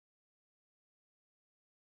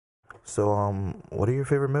So, what are your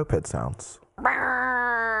favorite moped sounds? Fuck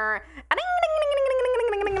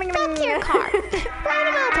your car. Ride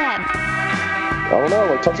a moped. I don't know,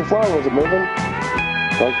 like touch a flower, was it moving?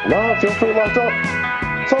 Like, nah, it feels pretty locked up.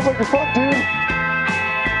 Sounds like you're fucked, dude.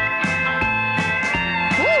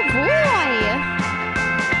 Oh boy.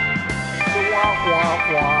 Womp womp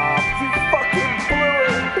womp. You fucking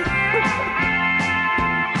blew it.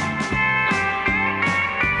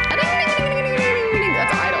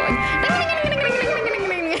 That's idling.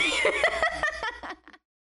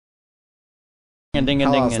 Ding a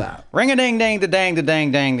How ding was and that? ring a ding ding da dang da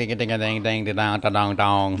dang dang ding a ding a ding ding da dong da dong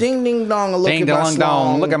dong. Ding ding dong, look Ding at my dong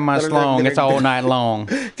dong, look at my slong. It's all night long.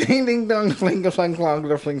 Ding ding dong, fling fling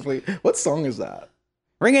flong, fling fling. What song is that?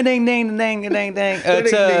 Ring a ding ding ding ding ding.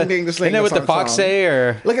 It's Ding, ding, ding, the isn't that what the sing-a-song fox song. say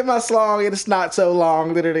or Look at my slong, it's not so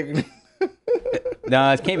long. Ding.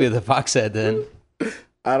 no? It can't be what the fox said then.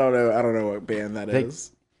 I don't know what band that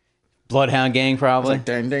is. Bloodhound Gang probably. Like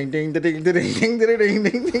ding ding ding ding ding ding ding ding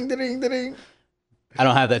ding ding ding ding. I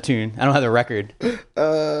don't have that tune. I don't have the record.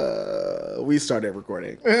 We started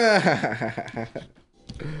recording.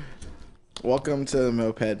 Welcome to the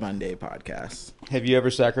Moped Monday podcast. Have you ever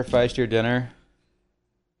sacrificed your dinner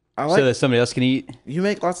I so that somebody else can eat? You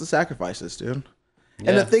make lots of sacrifices, dude.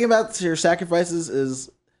 Yeah. And the thing about your sacrifices is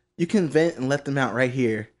you can vent and let them out right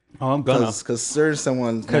here. Oh, I'm gonna. Because there's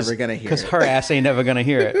someone's never going to hear Because it. her ass ain't never gonna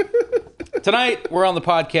hear it. Tonight we're on the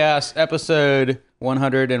podcast, episode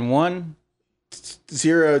 101.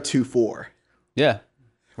 024. Yeah,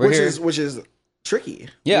 we're Which here. is tricky.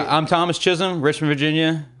 Yeah, I'm Thomas Chisholm, Richmond,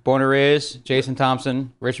 Virginia, born and raised. Jason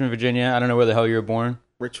Thompson, Richmond, Virginia. I don't know where the hell you were born.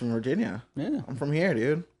 Richmond, Virginia. Yeah. I'm from here,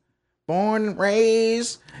 dude. Born and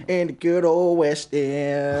raised in the good old West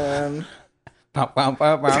End. No, dick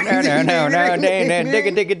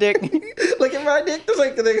a dick a dick. Look at my dick. It's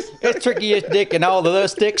like the next. It's trickiest dick in all of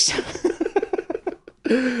those sticks.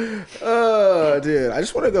 Oh, dude. I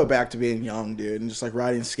just want to go back to being young, dude, and just like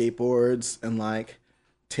riding skateboards and like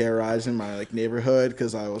terrorizing my like neighborhood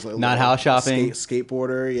because I was like Not little house shopping?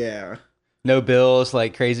 skateboarder. Yeah. No bills,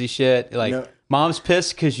 like crazy shit. Like No. mom's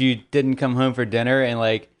pissed because you didn't come home for dinner, and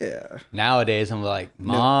like Yeah. nowadays I'm like,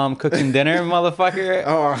 mom cooking dinner, motherfucker.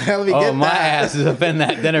 Oh, let me get Oh, my that. ass is up in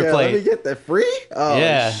that dinner Yeah, let me plate. get that free. Oh,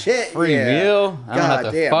 Yeah, shit. free yeah. meal. I don't have to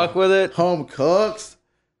Goddamn. fuck with it. Home cooked.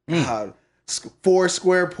 God, 4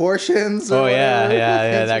 square portions. or Oh, yeah, whatever.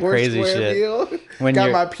 yeah, that 4 crazy square shit. Meal. When Got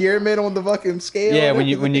you're- my pyramid on the fucking scale. Yeah, and when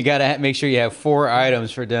you everything. gotta make sure you have 4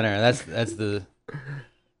 items for dinner. That's the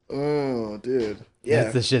Oh, dude. Yeah.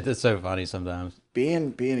 that's the shit that's so funny sometimes.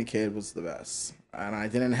 Being a kid was the best, and I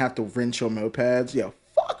didn't have to wrench on mopeds. Yo,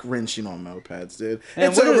 fuck wrenching on mopeds, dude. And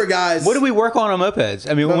It's what over, did- guys. What do we work on mopeds?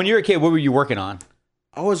 I mean, when you were a kid, what were you working on?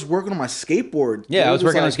 I was working on my skateboard. Yeah, dude. I was It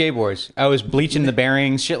working on like skateboards. I was bleaching the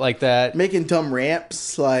bearings, shit like that. making dumb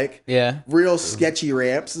ramps, like Yeah, real sketchy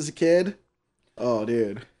ramps as a kid. Oh,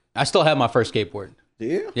 dude. I still have my first skateboard. Do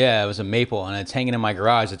you? Yeah, it was a maple, and it's hanging in my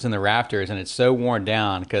garage. It's in the rafters, and it's so worn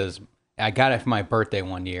down because I got it for my birthday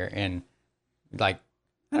one year, and like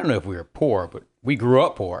I don't know if we were poor, but we grew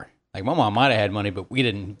up poor. Like my mom might have had money, but we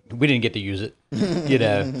didn't get to use it, you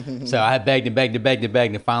know. So I begged and begged and begged and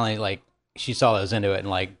begged, and finally, like she saw that I was into it, and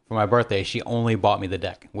like for my birthday, she only bought me the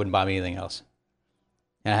deck, wouldn't buy me anything else,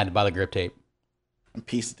 and I had to buy the grip tape. And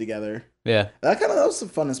piece it together. Yeah, That was the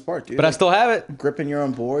funnest part, dude. but I still have it. gripping your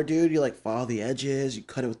own board, dude. You like follow the edges. You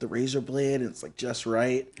cut it with the razor blade, and it's like just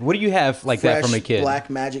right. What do you have like that from a kid?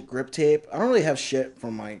 Black Magic grip tape. I don't really have shit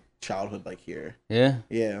from my childhood like here. Yeah,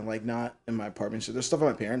 Yeah, like not in my apartment. So there's stuff at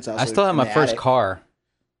my parents' house. I still have my first car. car.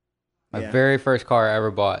 My Yeah. very first car I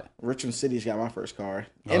ever bought. Richmond City's got my first car.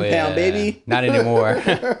 Oh, Impound, yeah. baby. Not anymore.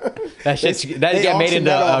 That shit's They that got made auctioned into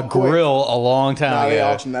that a off quick. grill a long time Nah, they ago.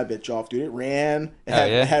 auctioned that bitch off, dude. It ran. Oh,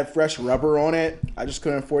 yeah? It had fresh rubber on it. I just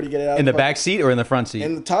couldn't afford to get it out. In the fucking- back seat or in the front seat?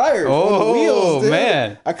 in the tires, on Oh, the wheels, dude.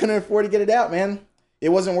 man. I couldn't afford to get it out, man. It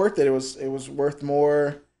wasn't worth it. It was worth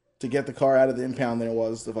more to get the car out of the impound than it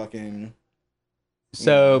was the fucking.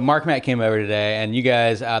 So Mark Matt came over today, and you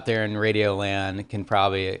guys out there in Radio Land can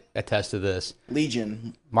probably attest to this.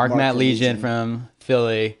 Legion. Mark Matt from Legion from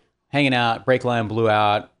Philly, hanging out, brake line blew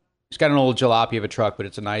out. He's got an old jalopy of a truck, but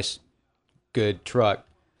it's a nice, good truck.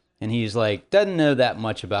 And he's like, doesn't know that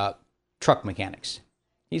much about truck mechanics.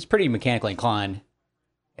 He's pretty mechanically inclined.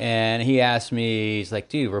 And he asked me, he's like,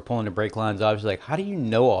 dude, we're pulling the brake lines off. He's like, how do you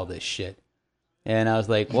know all this shit? And I was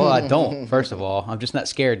like, well, I don't, first of all. I'm just not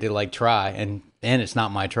scared to like try. And it's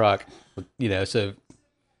not my truck, you know, so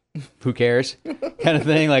who cares kind of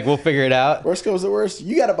thing. Like, we'll figure it out. Worst comes to worst,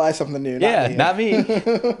 you got to buy something new. Yeah, me. not me.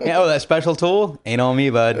 Yeah, oh, that special tool ain't on me,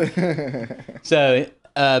 bud. So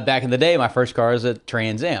back in the day, my first car was a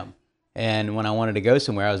Trans Am. And when I wanted to go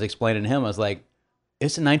somewhere, I was explaining to him, I was like,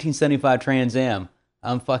 it's a 1975 Trans Am.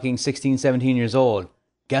 I'm fucking 16, 17 years old.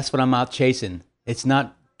 Guess what I'm out chasing? It's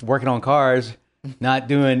not working on cars, not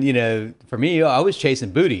doing, for me, I was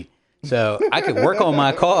chasing booty. So I could work on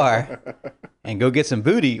my car and go get some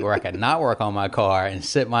booty, or I could not work on my car and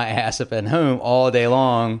sit my ass up at home all day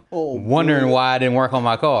long, wondering why I didn't work on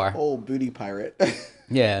my car. Old booty pirate.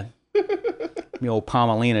 Yeah. Me old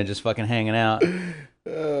Palmelina just fucking hanging out.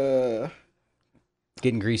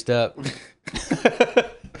 Getting greased up.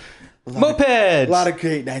 Mopeds! A lot of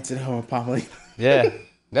great nights at home, Pomely. Yeah,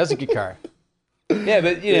 that's a good car. Yeah,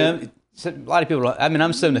 but a lot of people. I mean,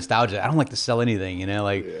 I'm so nostalgic. I don't like to sell anything.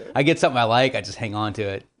 I get something I like, I just hang on to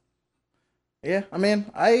it. Yeah, I mean,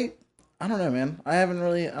 I don't know, man. I haven't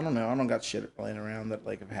really. I don't know. I don't got shit laying around that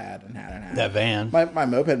I've had. That van. My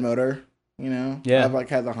moped motor. Yeah. I've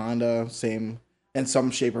had the Honda same in some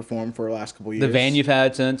shape or form for the last couple years. The van you've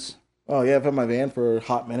had since. Oh yeah, I've had my van for a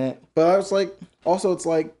hot minute. But I was like, also it's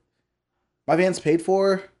like, my van's paid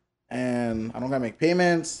for, and I don't gotta make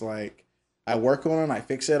payments. Like, I work on it, I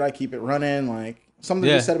fix it, I keep it running. Like, something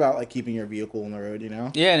to be said about keeping your vehicle on the road,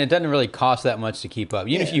 Yeah, and it doesn't really cost that much to keep up.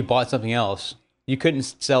 Even if you bought something else, you couldn't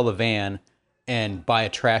sell the van and buy a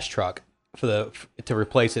trash truck to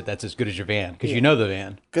replace it that's as good as your van, because you know the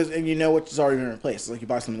van. And you know what's already been replaced. It's like you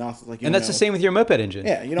buy something else. It's like and that's the same with your moped engine.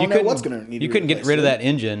 Yeah, you don't know what's going to need to be You couldn't get replaced, rid of that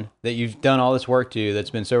engine that you've done all this work to, that's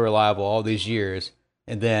been so reliable all these years,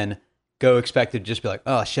 and then go expect to just be like,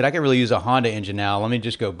 oh shit, I could really use a Honda engine now. Let me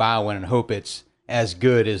just go buy one and hope it's as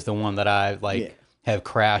good as the one that I have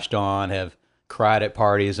crashed on, have cried at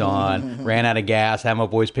parties on, ran out of gas, had my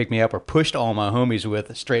boys pick me up, or pushed all my homies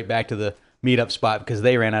with straight back to the meetup spot because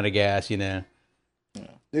they ran out of gas,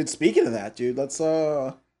 Dude, speaking of that, dude, let's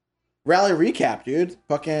rally recap, dude.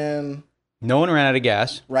 Fucking no one ran out of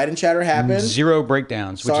gas. Ride and Chatter happened. 0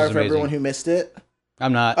 breakdowns, which Sorry is for amazing. everyone who missed it.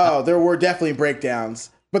 I'm not. Oh, there were definitely breakdowns,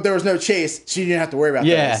 but there was no chase, so you didn't have to worry about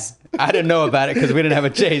this. I didn't know about it because we didn't have a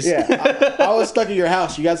chase. Yeah, I was stuck at your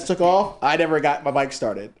house. You guys took off. I never got my bike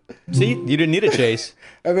started. See, you didn't need a chase.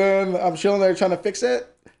 And then I'm chilling there trying to fix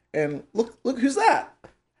it, and look who's that?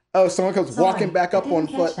 Oh, someone comes walking back up on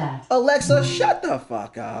foot. Alexa, shut the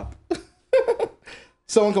fuck up.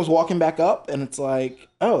 Someone comes walking back up, and it's like,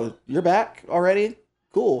 oh, you're back already?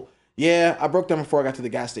 Cool. Yeah, I broke down before I got to the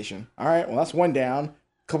gas station. All right, well, that's one down. A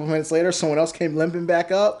couple minutes later, someone else came limping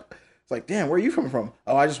back up. It's like, damn, where are you coming from?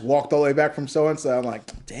 Oh, I just walked all the way back from so-and-so. I'm like,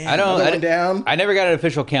 damn, I down. I never got an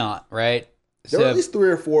official count, right? There were at least 3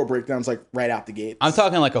 or 4 breakdowns, right out the gate. I'm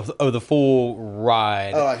talking the full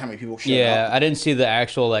ride. Oh, like how many people showed up. Yeah, I didn't see the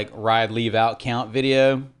actual ride leave out count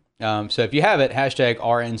video. So if you have it, hashtag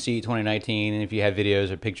RNC 2019, and if you have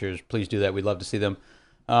videos or pictures, please do that. We'd love to see them.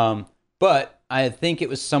 But I think it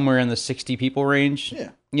was somewhere in the 60 people range.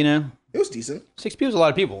 Yeah. It was decent. 60 people is a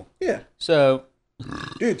lot of people. Yeah. So,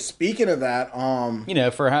 dude, speaking of that,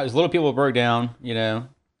 for how as little people broke down,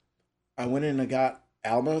 I went in and got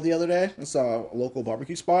Alamo the other day and saw a local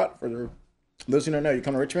barbecue spot. For those who don't know, you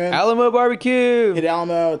come to Richmond. Alamo Barbecue. Hit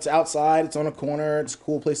Alamo. It's outside. It's on a corner. It's a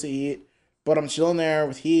cool place to eat. But I'm chilling there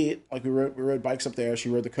with Heat. We rode bikes up there. She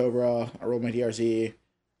rode the Cobra. I rode my DRZ.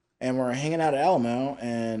 And we're hanging out at Alamo.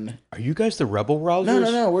 And are you guys the Rebel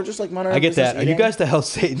Rousers? No. We're just minding I get that. eating. Are you guys the Hell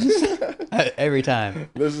Satans? Every time.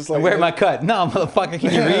 There's just I wear my cut. No, motherfucker,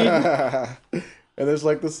 can you read? And there's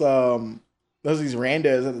this there's these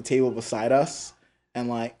randos at the table beside us. And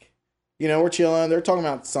we're chilling. They're talking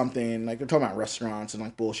about something. They're talking about restaurants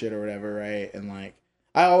and bullshit or whatever, right? And I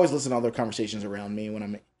always listen to other conversations around me when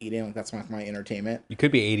I'm eating. That's my entertainment. You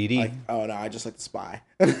could be ADD. Oh no, I just like to spy.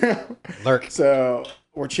 Lurk. So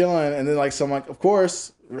we're chilling, and then some of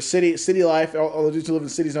course, we're city life. All the dudes who live in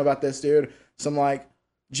cities know about this, dude. Some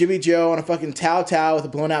Jimmy Joe on a fucking Tao with a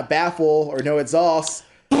blown out baffle or no exhaust.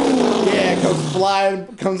 Yeah, comes flying,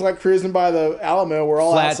 comes cruising by the Alamo. We're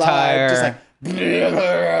all flat outside, tire. just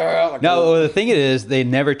no, the thing is, they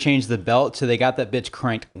never changed the belt, so they got that bitch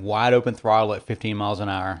cranked wide open throttle at 15 miles an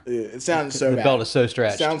hour. It sounds so bad. The belt is so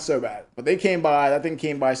stretched. It sounds so bad. But they came by. That thing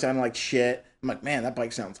came by sounding like shit. I'm like, man, that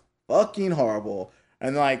bike sounds fucking horrible.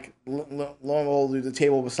 And lo and behold, the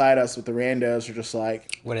table beside us with the randos are just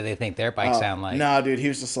what do they think their bikes sound like? No, dude, he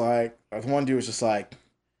was just one dude was just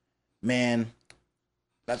man,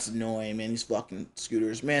 that's annoying, man. These fucking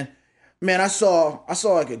scooters, man. Man, I saw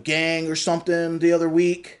a gang or something the other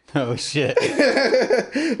week. Oh shit!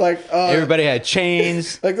 Everybody had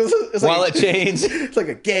chains, it's wallet chains. It's like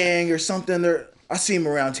a gang or something. I see them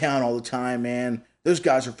around town all the time, man. Those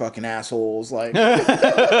guys are fucking assholes. It's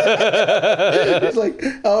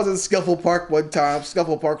I was in Scuffle Park one time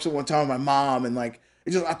with my mom, and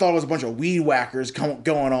I thought it was a bunch of weed whackers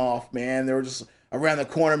going off, man. They were just around the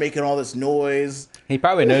corner making all this noise. He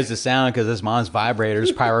probably knows the sound because his mom's vibrator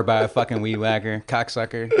is powered by a fucking weed whacker,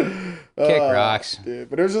 cocksucker. Kick rocks. Dude,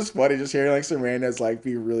 but it was just funny just hearing like some randos like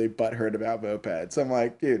be really butthurt about mopeds. I'm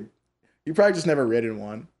like, dude, you probably just never ridden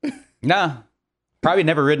one. Nah, probably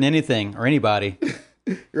never ridden anything or anybody.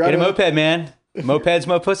 Get a moped, man. Moped's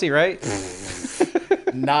mo pussy, right?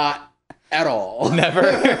 Not at all.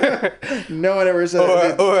 Never. No one ever said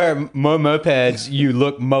that. Or mo mopeds, you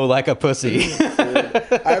look mo like a pussy.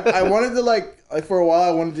 I wanted to like for a while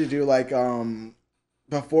I wanted to do like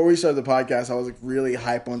before we started the podcast I was like really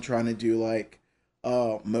hype on trying to do like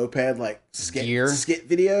moped like skit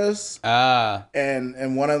videos.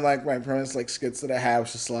 And one of like my premise like skits that I have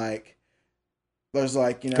was just like there's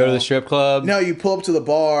like, you know, go to the strip club. No, you pull up to the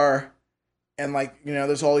bar and like, you know,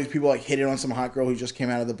 there's all these people like hitting on some hot girl who just came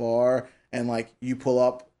out of the bar and like you pull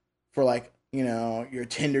up for like, you know, your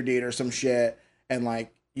Tinder date or some shit and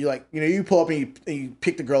like you like, you know, you pull up and you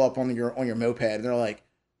pick the girl up on your moped and they're like,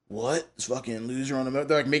 what? This fucking loser on the moped.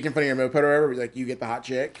 They're like making fun of your moped or whatever. Like you get the hot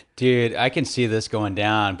chick. Dude, I can see this going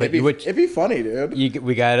down. But it'd be funny, dude.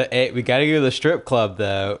 We gotta go to the strip club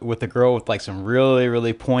though with the girl with like some really,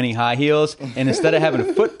 really pointy high heels. And instead of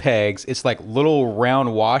having foot pegs, it's like little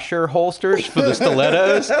round washer holsters for the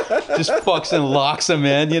stilettos. Just fucks and locks them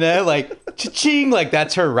in, you know, like cha-ching, like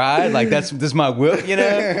that's her ride. Like this is my whip, you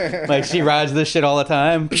know. Like she rides this shit all the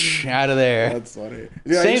time. Out of there. That's funny.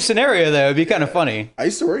 Yeah, Same scenario though. It'd be kind of funny. I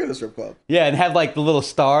used to work at a strip club. Yeah, and have like the little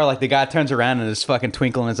star, like the guy turns around and his fucking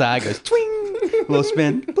twinkle in his eye goes twing, little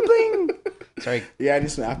spin, bling. Sorry. Yeah, I need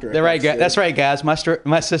some after. That's right, guys.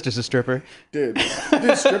 My sister's a stripper. Dude,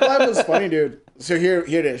 strip life was funny, dude. So here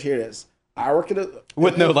it is. I worked at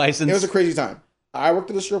with no license. It was a crazy time. I worked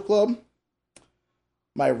at a strip club.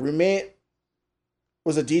 My roommate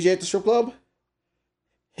was a DJ at the strip club.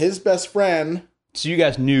 His best friend. So you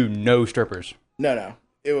guys knew no strippers? No.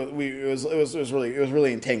 It was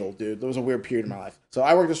really entangled, dude. There was a weird period in my life. So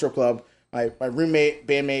I worked at a strip club. My roommate,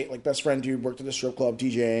 bandmate, like best friend dude worked at the strip club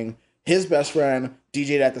DJing. His best friend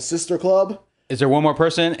DJed at the sister club. Is there one more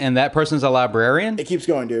person and that person's a librarian? It keeps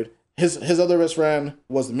going, dude. His other best friend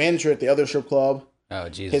was the manager at the other strip club. Oh,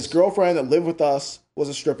 Jesus. His girlfriend that lived with us was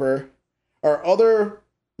a stripper. Our other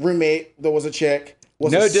roommate that was a chick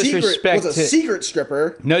was a secret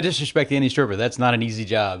stripper. No disrespect to any stripper. That's not an easy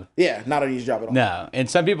job. Yeah, not an easy job at all. No, and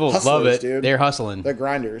some people Hustlers, love it. Dude. They're hustling. They're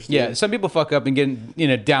grinders. Dude. Yeah, some people fuck up and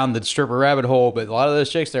get down the stripper rabbit hole, but a lot of those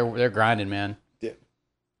chicks they're grinding, man. Yeah.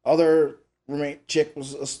 Other roommate chick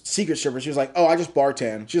was a secret stripper. She was like, "Oh, I just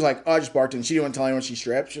bartend." She was like, "Oh, I just bartend." She didn't want to tell anyone she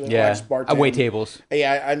stripped. She was like, yeah, "Oh, I just bartend." I wait tables.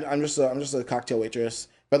 Yeah, I'm just a cocktail waitress.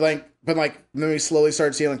 But then we slowly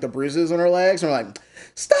started seeing like the bruises on her legs, and we're like,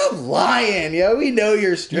 "Stop lying, yo! We know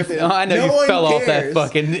you're stripping." I know you fell off that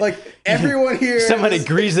fucking. Like everyone here, somebody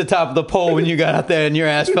greased the top of the pole when you got out there and your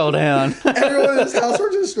ass fell down. Everyone in this house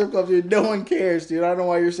works at a strip club, dude. No one cares, dude. I don't know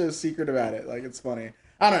why you're so secret about it. Like it's funny.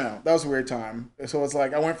 I don't know. That was a weird time. So it's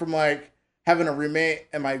like I went from like having a roommate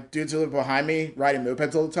and my dudes who live behind me riding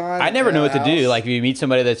mopeds all the time. I never know what to do. Like if you meet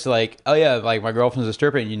somebody that's like, "Oh yeah, like my girlfriend's a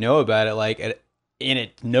stripper," and you know about it, like. And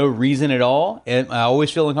it's no reason at all, and I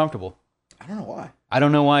always feel uncomfortable. I don't know why. I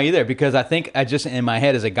don't know why either, because I think I just, in my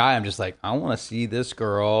head as a guy, I'm just like, I want to see this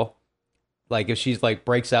girl, like if she's like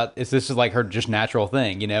breaks out, if this is like her just natural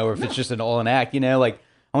thing, you know, or if it's just an act, you know, like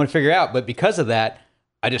I want to figure out. But because of that,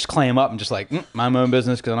 I just clam up and just like, mind my own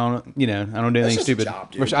business because I don't do anything stupid.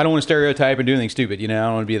 Job, I don't want to stereotype and do anything stupid, you know, I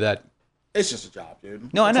don't want to be that. It's just a job,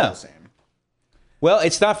 dude. No, it's I know. All the same. Well,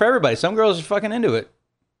 it's not for everybody. Some girls are fucking into it,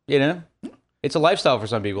 you know. It's a lifestyle for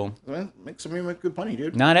some people. Well, some of you make good money,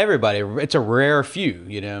 dude. Not everybody. It's a rare few,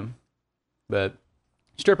 you know. But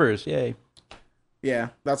strippers, yay. Yeah,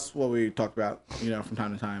 that's what we talk about, you know, from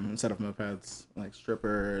time to time. Instead of mopeds, like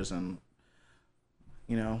strippers and,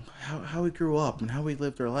 you know, how we grew up and how we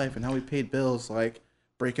lived our life and how we paid bills, like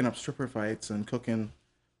breaking up stripper fights and cooking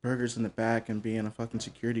burgers in the back and being a fucking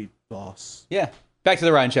security boss. Yeah. Back to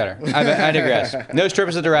the Ride and Cheddar. I digress. No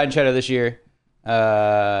strippers at the Ride and Cheddar this year.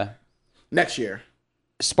 Next year.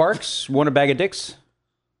 Sparks won a bag of dicks.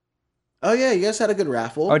 Oh, yeah. You guys had a good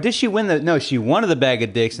raffle. Or did she win No, she won the bag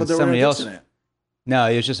of dicks and somebody else. In it. No,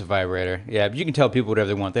 it was just a vibrator. Yeah, but you can tell people whatever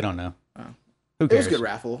they want. They don't know. Oh. Who cares? It was a good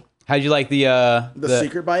raffle. How'd you like the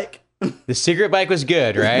secret bike? The secret bike was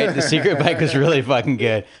good, right? The secret bike was really fucking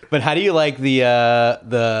good. But how do you like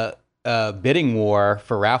the bidding war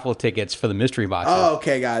for raffle tickets for the mystery boxes? Oh,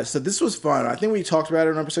 okay, guys. So this was fun. I think we talked about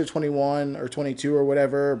it on episode 21 or 22 or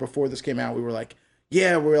whatever. Before this came out, we were like,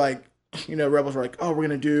 Rebels were like, oh, we're going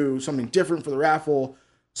to do something different for the raffle.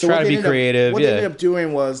 So try to be creative. What they ended up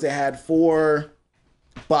doing was they had 4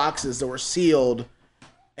 boxes that were sealed,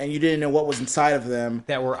 and you didn't know what was inside of them.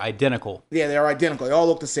 That were identical. Yeah, they are identical. They all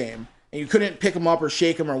look the same. And you couldn't pick them up or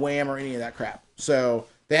shake them or weigh them or any of that crap. So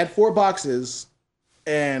they had 4 boxes,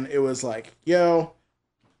 and it was like, yo,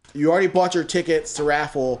 you already bought your tickets to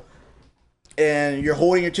raffle, and you're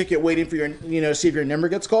holding your ticket waiting for your, see if your number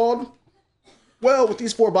gets called. Well, with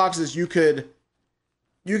these 4 boxes, you could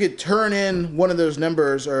turn in one of those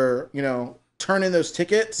numbers or, turn in those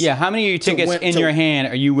tickets. Yeah, how many of your tickets in your hand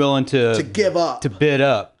are you willing to give up, to bid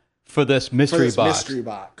up for this mystery box? Mystery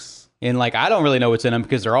box. And like, I don't really know what's in them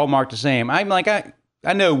because they're all marked the same. I'm like,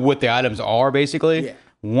 I know what the items are basically. Yeah.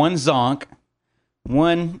 One zonk,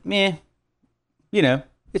 one meh.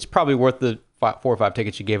 It's probably worth the 4 or 5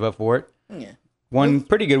 tickets you gave up for it. Yeah. One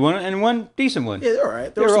pretty good one and one decent one. Yeah, they're all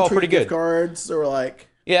right. They were all pretty good. Gift cards. They were like.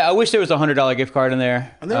 Yeah, I wish there was a $100 gift card in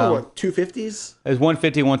there. And they were what, $250s? It was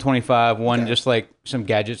 $150, $125, one just like some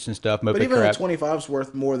gadgets and stuff. But even the 25's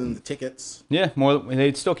worth more than the tickets. Yeah, more.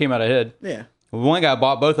 They still came out ahead. Yeah. One guy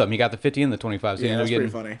bought both of them. He got the 50 and the 25. So Yeah, that's pretty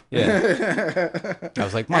funny. Yeah. I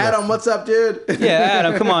was like, Adam, what's up, dude? Yeah,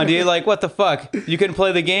 Adam, come on, dude. Like, what the fuck? You couldn't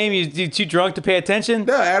play the game? You too drunk to pay attention?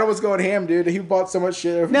 No, Adam was going ham, dude. He bought so much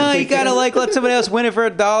shit. No, you gotta let somebody else win it for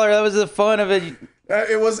 $1. That was the fun of it.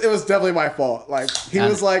 It was definitely my fault. Like he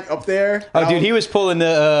was like up there. Oh, dude, he was pulling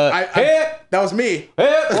the. That was me.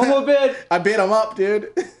 Hey, one more bid. I bid him up,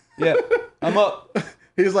 dude. Yeah, I'm up.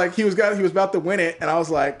 He was like, he was about to win it, and I was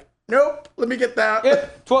like, nope, let me get that. Yeah,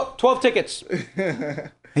 12 tickets.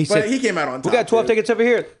 He said, he came out on top. We got 12 tickets over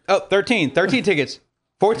here. Oh, 13 tickets.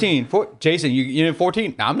 14. Jason, you need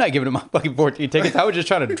 14? No, I'm not giving him my fucking 14 tickets. I was just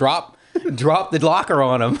trying to drop the locker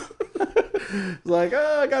on him. Like,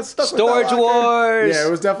 I got stuck Storage with that locker. Wars. Yeah,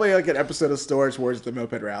 it was definitely like an episode of Storage Wars at the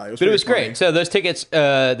Moped Rally. But it was great. So those tickets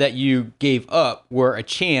that you gave up were a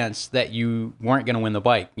chance that you weren't going to win the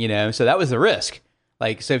bike, So that was the risk.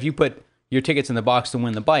 Like, so if you put your tickets in the box to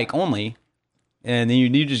win the bike only, and then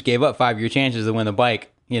you just gave up 5 of your chances to win the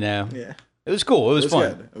bike, Yeah. It was cool. It was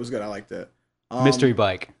fun. Good. It was good. I liked it. Mystery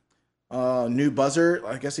bike. New Buzzer.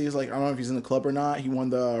 I guess he's like, I don't know if he's in the club or not. He won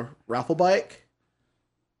the raffle bike.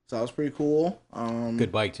 So that was pretty cool.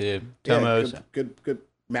 Good bike too. Tomos. Yeah, good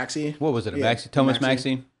Maxi. What was it? A Maxi? Tomos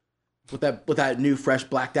Maxi? With that new fresh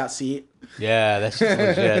blacked out seat. Yeah, that's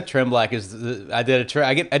legit. Trim black is. I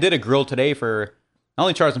did a grill today for. I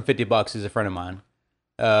only charged him $50. He's a friend of mine,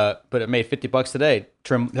 but it made $50 today.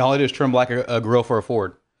 All I do is trim black a grill for a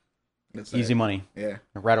Ford. That's easy money. Yeah.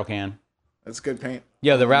 A rattle can. That's good paint.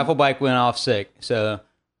 Yeah, the raffle bike went off sick. So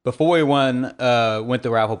before we went the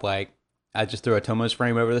raffle bike, I just threw a Tomos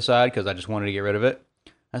frame over the side because I just wanted to get rid of it.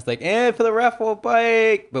 I was like, for the raffle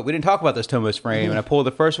bike. But we didn't talk about this Tomos frame. And I pulled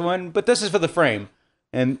the first one, but this is for the frame.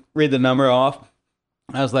 And read the number off.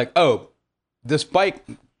 I was like, oh, this bike,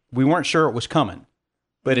 we weren't sure it was coming.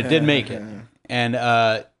 But it did make it.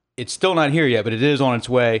 And it's still not here yet, but it is on its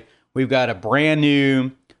way. We've got a brand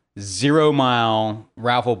new 0-mile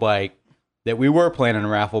raffle bike that we were planning to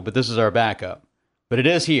raffle, but this is our backup. But it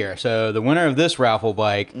is here. So the winner of this raffle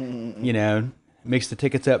bike, mix the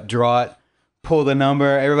tickets up, draw it, pull the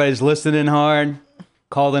number. Everybody's listening hard.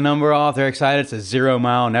 Call the number off. They're excited. It's a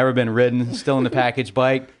 0-mile, never been ridden, still in the package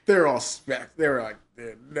bike. They're all spec. They were like,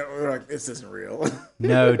 they're like, this isn't real.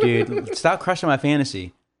 No, dude. Stop crushing my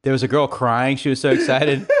fantasy. There was a girl crying. She was so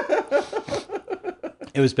excited.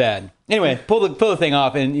 It was bad. Anyway, pull the thing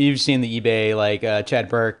off, and you've seen the eBay, like Chad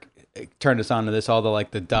Burke turned us on to this, all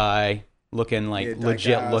the die looking,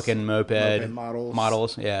 legit looking moped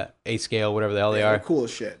models. Yeah, A-scale, whatever the hell they are. Cool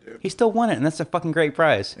as shit, dude. He still won it, and that's a fucking great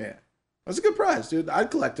prize. Yeah. That's a good prize, dude.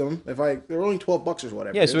 I'd collect them if they're only $12 or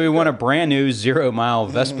whatever. Yeah, so we won a brand new 0-mile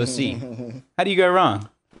Vespa C. How do you go wrong?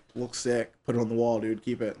 Looks sick. Put it on the wall, dude.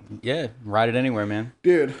 Keep it. Yeah, ride it anywhere, man.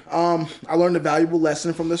 Dude, I learned a valuable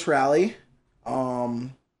lesson from this rally.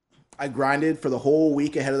 I grinded for the whole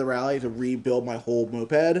week ahead of the rally to rebuild my whole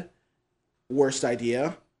moped. Worst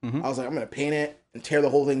idea. I was like, I'm going to paint it and tear the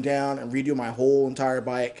whole thing down and redo my whole entire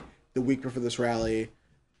bike the week before this rally.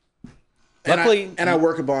 Luckily, I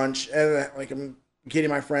work a bunch, and I'm getting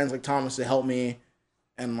my friends like Thomas to help me,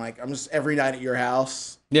 and I'm just every night at your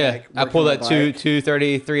house. Yeah, I pull that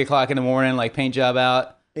 2:30, 3 o'clock in the morning, paint job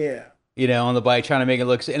out. Yeah. On the bike, trying to make it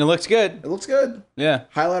look, and it looks good. It looks good. Yeah.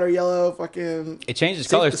 Highlighter yellow, fucking. It changes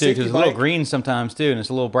colors too, because it's a little green sometimes too, and it's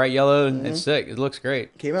a little bright yellow. It's sick. It looks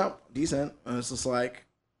great. Came out decent. And it's just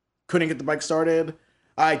couldn't get the bike started.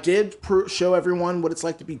 I did show everyone what it's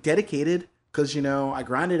like to be dedicated, because I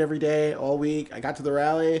grinded every day all week. I got to the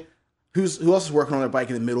rally. Who else is working on their bike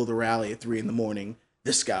in the middle of the rally at 3 a.m?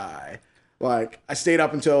 This guy. Like, I stayed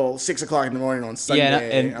up until 6 o'clock in the morning on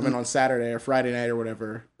Sunday. and on Saturday or Friday night or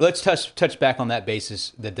whatever. Let's touch back on that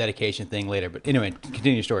basis, the dedication thing later. But anyway,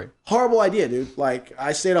 continue your story. Horrible idea, dude. Like,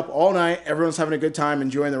 I stayed up all night. Everyone's having a good time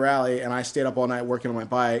enjoying the rally, and I stayed up all night working on my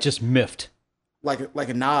bike. Just miffed. Like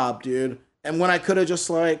a knob, dude. And when I could have just,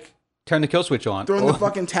 like, Turn the kill switch on. thrown the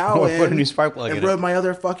fucking towel in put a new spark plug and in it. rode my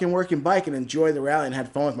other fucking working bike and enjoyed the rally and had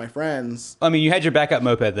fun with my friends. I mean, you had your backup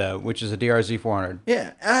moped, though, which is a DRZ 400.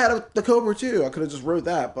 Yeah, and I had the Cobra, too. I could have just rode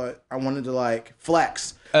that, but I wanted to, like,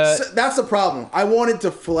 flex. So that's the problem. I wanted to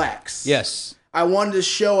flex. Yes. I wanted to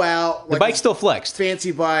show out. The like, bike's still flexed.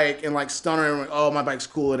 fancy bike and, like, stunner and, like, oh, my bike's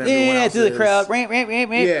cooler than everyone Yeah, else's. to the crowd. Yeah.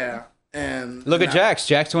 Yeah. And Look at Jax.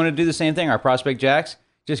 Jax wanted to do the same thing. Our prospect Jax,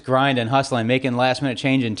 just grinding, hustling, making last minute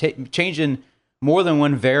change and changing more than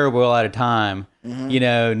one variable at a time. Mm-hmm. You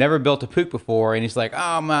know, never built a Pook before, and he's like,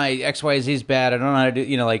 "Oh, my XYZ's bad. I don't know how to do."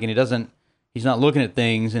 You know, like, and he's not looking at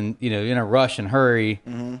things, and you know, in a rush and hurry,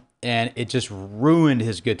 and it just ruined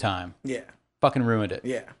his good time. Yeah. Fucking ruined it.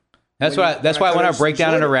 Yeah. That's why when I break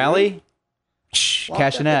down in a rally,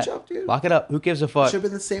 cash the net, up, dude. lock it up. Who gives a fuck? Should have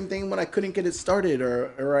been the same thing when I couldn't get it started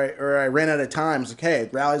or I ran out of time. It's like, hey,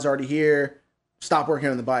 rally's already here. Stop working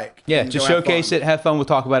on the bike. Yeah, and just go have showcase fun. it, have fun. We'll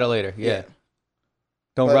talk about it later. Yeah.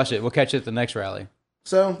 Don't But- rush it. We'll catch it at the next rally.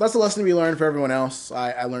 So that's a lesson to be learned for everyone else.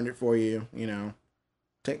 I learned it for you. You know,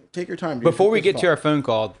 take your time. Dude. Before we It's get fun. to our phone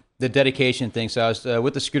call, the dedication thing. So I was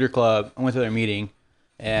with the scooter club. I went to their meeting,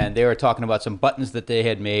 and they were talking about some buttons that they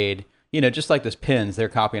had made. You know, just like those pins. They're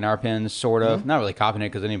copying our pins, sort of. Not really copying it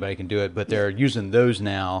because anybody can do it, but they're using those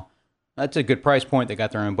now. That's a good price point. They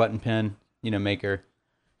got their own button pin, maker.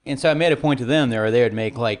 And so I made a point to them there. They would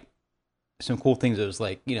make like some cool things. It was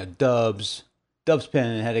like, Dubs pin,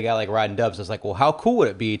 and had a guy like riding Dubs. I was like, well, how cool would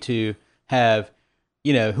it be to have,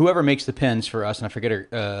 whoever makes the pins for us, and I forget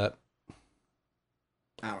her,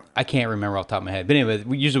 I can't remember off the top of my head. But anyway,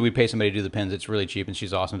 usually we pay somebody to do the pins. It's really cheap, and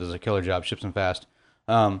she's awesome. Does a killer job, ships them fast.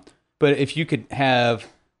 But if you could have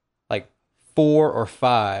like 4 or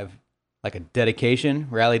 5, like a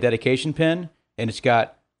rally dedication pin, and it's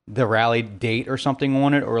got the rally date or something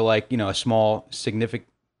on it, or like, a small significant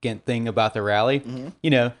thing about the rally,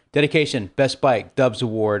 dedication, best bike, Dubs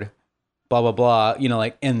award, blah, blah, blah,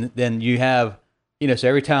 and then you have, so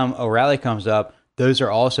every time a rally comes up, those are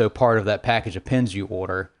also part of that package of pins you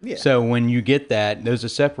order. Yeah. So when you get that, those are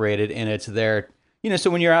separated and it's there, so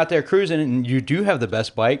when you're out there cruising and you do have the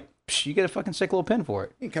best bike, you get a fucking sick little pin for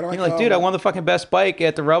it. Kinda You're like, like, dude, I won the fucking best bike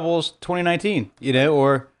at the Rebels 2019,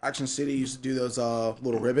 or Action City used to do those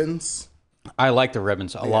little ribbons. I like the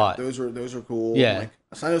ribbons a lot. Those are cool. Yeah. Like,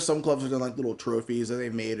 so I know some clubs are doing like little trophies that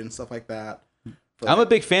they've made and stuff like that. But, I'm a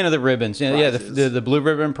big fan of the ribbons. Yeah, Prizes. the blue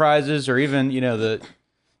ribbon prizes, or even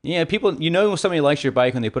people. Somebody likes your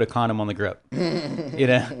bike when they put a condom on the grip.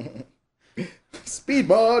 Speed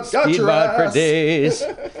mod, got Speed your bod for ass. days.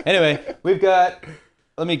 Anyway, we've got.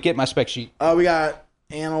 Let me get my spec sheet. We got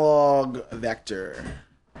analog vector.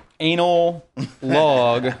 Anal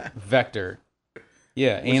log vector.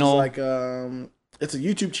 Yeah, Which anal. is like it's a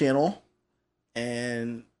YouTube channel,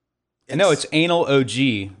 and No, it's anal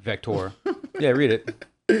OG vector. Yeah, read it.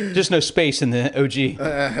 Just no space in the OG.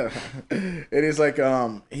 it is like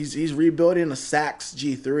he's rebuilding a Sax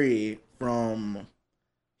G3 from.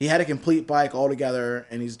 He had a complete bike altogether,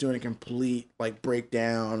 and he's doing a complete like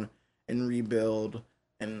breakdown and rebuild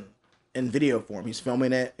and in video form. He's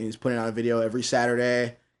filming it and he's putting out a video every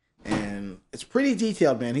Saturday, and it's pretty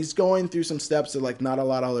detailed, man. He's going through some steps that like not a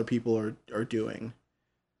lot of other people are doing,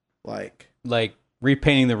 like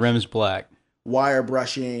Repainting the rims black, wire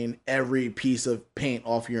brushing every piece of paint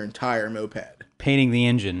off your entire moped. painting the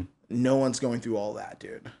engine. No one's going through all that,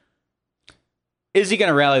 dude. Is he going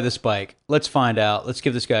to rally this bike? Let's find out. Let's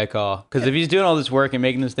give this guy a call. Because if he's doing all this work and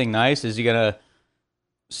making this thing nice, is he going to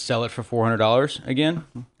sell it for $400 again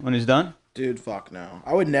when he's done? Dude, fuck no.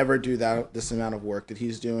 I would never do this amount of work that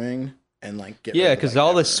he's doing and like get rid Yeah, of it, because like, all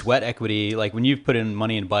never. this sweat equity, like when you've put in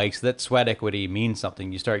money in bikes, that sweat equity means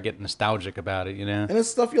something. You start getting nostalgic about it, And it's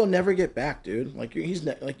stuff you'll never get back, dude. Like you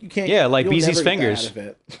can't. Yeah, like you'll Beezy's never get fingers. out of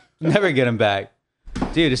it. Never get him back.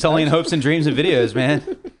 Dude, it's only in hopes and dreams and videos, man.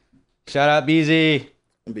 Shout out BZ.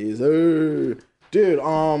 Beezy. Dude,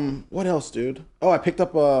 what else, dude? Oh, I picked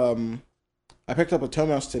up a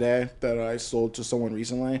Tomos today that I sold to someone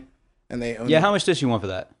recently, and they owned Yeah, how much does she want for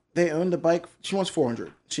that? they owned the bike. She wants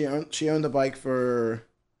 $400. She owned the bike for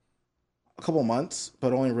a couple months,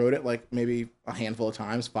 but only rode it like maybe a handful of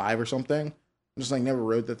times, 5 or something. Just like never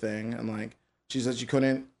rode the thing, and like she said she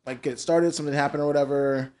couldn't like get it started. Something happened or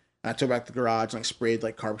whatever. And I took it back to the garage, like sprayed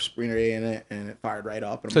like carb spray in it, and it fired right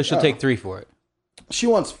up. And I'm So like, she'll oh. take 3 for it. She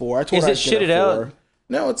wants 4. I told Is her it I'd get her shitted out? 4.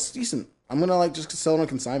 No, it's decent. I'm gonna like just sell it on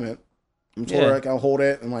consignment. I'm just Yeah. like I'll hold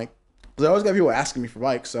it and like, cause I always got people asking me for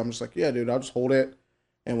bikes, so I'm just like, yeah, dude, I'll just hold it.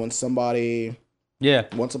 And when somebody Yeah.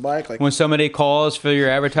 wants a bike, like, When somebody calls for your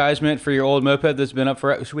advertisement for your old moped that's been up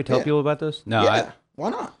for, should we tell Yeah. people about this? No. yeah, why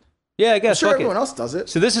not? I I'm guess. sure fuck everyone it. else does it.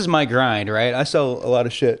 So this is my grind, right? I sell a lot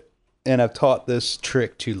of shit, and I've taught this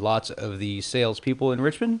trick to lots of the salespeople in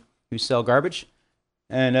Richmond who sell garbage.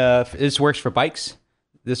 And this works for bikes.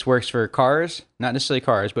 This works for cars, not necessarily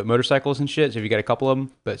cars, but motorcycles and shit. So if you got a couple of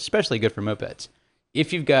them, but especially good for mopeds.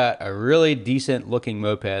 If you've got a really decent looking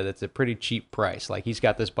moped that's a pretty cheap price, like he's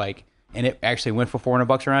got this bike and it actually went for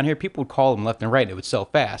 $400 around here, people would call him left and right and it would sell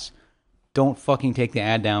fast. Don't fucking take the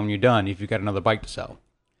ad down when you're done if you've got another bike to sell.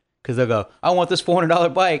 Because they'll go, I want this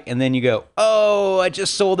 $400 bike. And then you go, oh, I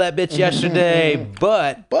just sold that bitch yesterday,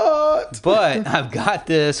 but I've got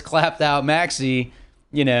this clapped out maxi.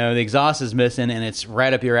 You know, the exhaust is missing and it's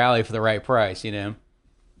right up your alley for the right price, you know.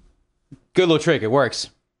 Good little trick. It works.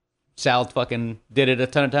 Sal fucking did it a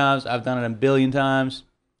ton of times. I've done it a billion times.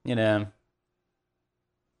 You know.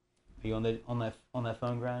 Are you on that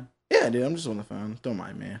phone grind? Yeah, dude, I'm just on the phone. Don't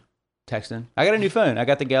mind me. Texting. I got a new phone. I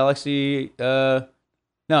got the Galaxy the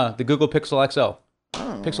Google Pixel XL.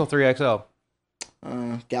 Oh. Pixel 3 XL.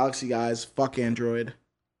 Galaxy guys, fuck Android.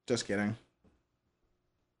 Just kidding.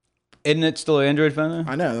 Isn't it still an Android phone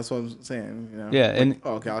though? I know, that's what I'm saying. You know? Yeah, Like, and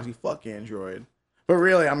oh, Galaxy, fuck Android. But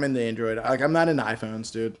really, I'm into Android. Like, I'm not into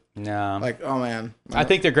iPhones, dude. no. Like, oh man, I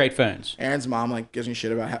think they're great phones. Aaron's mom like gives me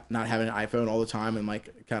shit about not having an iPhone all the time, and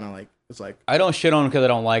like kind of like it's like I don't shit on them because I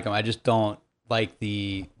don't like them. I just don't like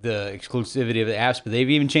the exclusivity of the apps. But they've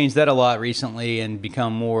even changed that a lot recently and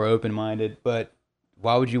become more open minded. But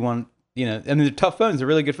why would you want? You know, I mean, they're tough phones. They're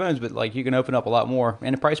really good phones, but like you can open up a lot more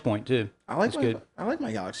and a price point too. I like That's good. I like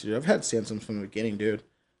my Galaxy, dude. I've had Samsung from the beginning, dude.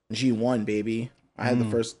 G1 baby. I had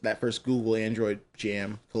that first Google Android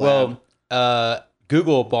jam collab. Well,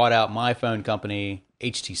 Google bought out my phone company,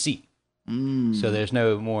 HTC. So there's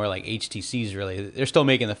no more like HTCs really. They're still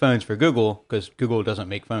making the phones for Google because Google doesn't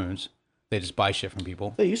make phones. They just buy shit from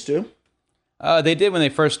people. They used to. They did when they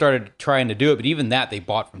first started trying to do it, but even that they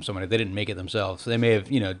bought from somebody. They didn't make it themselves. So they may have,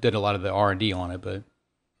 did a lot of the R&D on it, but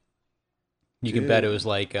you can bet it was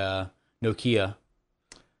like Nokia.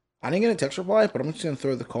 I didn't get a text reply, but I'm just gonna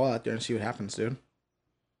throw the call out there and see what happens, dude.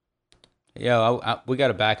 Yeah, we got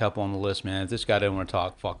to back up on the list, man. If this guy doesn't want to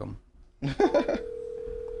talk, fuck him.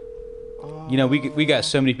 We got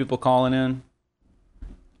so many people calling in.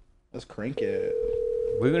 Let's crank it.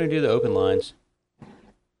 We're gonna do the open lines.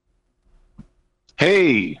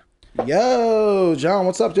 Hey. Yo, John,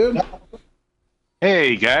 what's up, dude?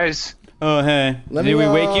 Hey, guys. Oh, hey. Let Did me we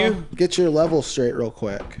wake you? Get your level straight real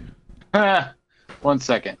quick. 1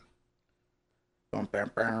 second. Bum,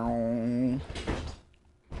 bam, bam.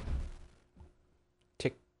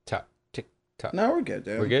 Tick tock, tick tock. No, we're good,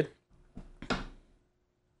 dude. We're good.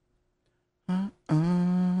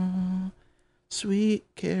 Sweet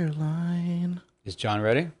Caroline. Is John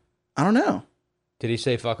ready? I don't know. Did he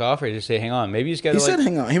say fuck off or did he say hang on? Maybe he's got He to said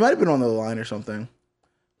hang on. He might have been on the line or something.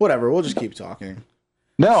 Whatever. We'll just keep talking.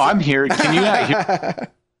 No, I'm here. Can you not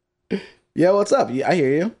hear? Yeah, what's up? I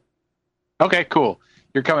hear you. Okay, cool.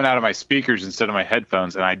 You're coming out of my speakers instead of my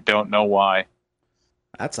headphones, and I don't know why.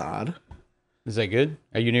 That's odd. Is that good?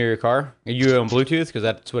 Are you near your car? Are you on Bluetooth? Because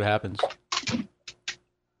that's what happens.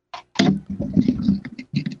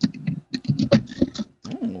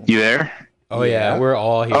 You there? Oh, yeah. We're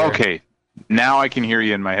all here. Okay. Now I can hear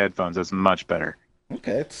you in my headphones. That's much better.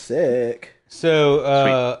 Okay, it's sick.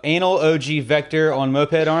 So, anal OG Vector on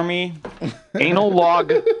Moped Army. Anal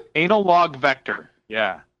log vector.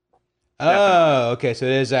 Yeah. Oh, okay. So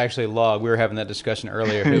it is actually log. We were having that discussion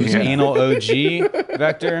earlier. It was anal OG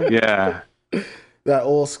Vector. Yeah. That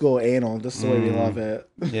old school anal, just the way we love it.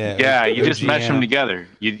 Yeah. Yeah, you just OG mesh them anal. together.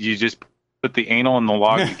 You just put the anal and the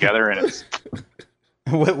log together, and it's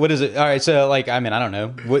What is it? All right. So, I don't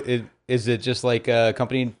know. Is it just like a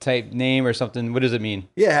company type name or something? What does it mean?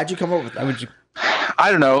 Yeah, how'd you come up with that? How would you?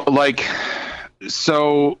 I don't know.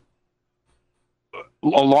 So a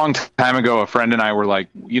long time ago, a friend and I were like,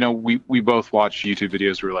 we both watched YouTube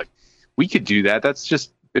videos. We were like, we could do that. That's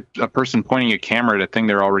just a person pointing a camera at a thing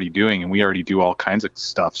they're already doing, and we already do all kinds of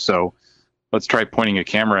stuff. So let's try pointing a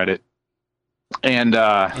camera at it. And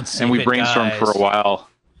we brainstormed for a while.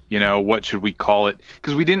 What should we call it?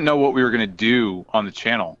 Because we didn't know what we were going to do on the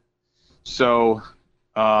channel. So,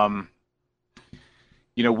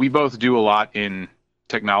 we both do a lot in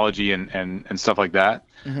technology and stuff like that.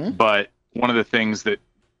 Mm-hmm. But one of the things that,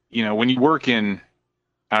 when you work in,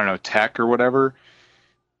 I don't know, tech or whatever,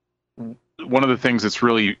 one of the things that's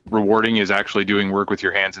really rewarding is actually doing work with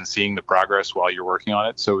your hands and seeing the progress while you're working on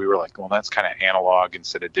it. So we were like, well, that's kind of analog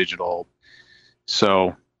instead of digital.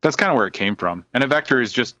 So that's kind of where it came from. And a vector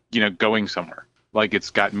is just, going somewhere. Like it's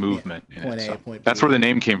got movement in Point it. A, So point B. that's where the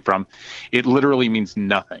name came from. It literally means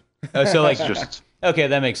nothing. Oh, so like It's just okay,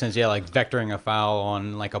 that makes sense. Yeah, like vectoring a file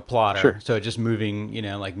on like a plotter. Sure. So just moving,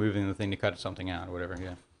 like moving the thing to cut something out or whatever.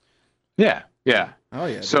 Yeah. yeah. Oh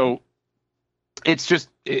yeah. So it's just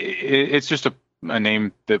a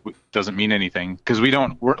name that doesn't mean anything because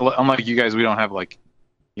we're unlike you guys. We don't have like,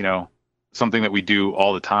 something that we do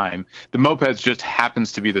all the time. The mopeds just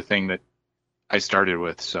happens to be the thing that I started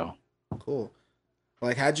with. So Cool.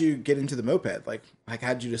 Like, how'd you get into the moped? Like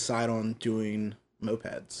how'd you decide on doing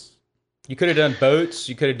mopeds? You could have done boats.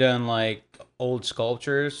 You could have done like old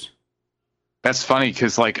sculptures. that's funny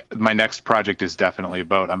because like my next project is definitely a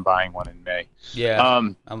boat. I'm buying one in May. Yeah,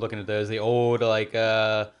 I'm looking at those. The old like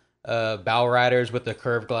bow riders with the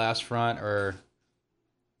curved glass front, or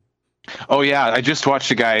Oh yeah, I just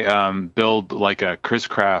watched a guy build like a Chris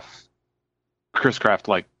Craft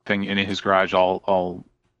like thing in his garage all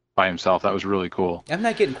by himself. That was really cool. I'm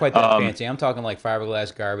not getting quite that fancy. I'm talking like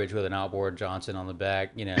fiberglass garbage with an outboard Johnson on the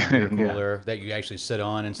back. Beer cooler that you actually sit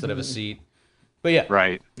on instead of a seat. But yeah,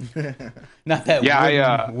 Right. not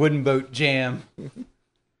that wooden boat jam.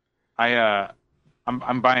 I'm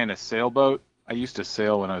buying a sailboat. I used to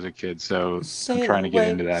sail when I was a kid, so I'm trying to get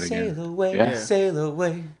into that again. Sail away, Yeah. sail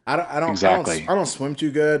away. I don't Exactly. I don't swim too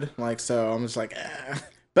good. Like, so I'm just like,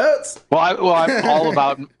 boats.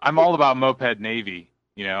 I'm all about moped navy.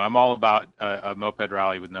 I'm all about a moped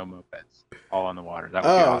rally with no mopeds, all on the water. That would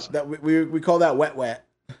be awesome. That we call that wet.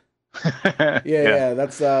 Yeah.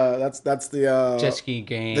 That's the Jet ski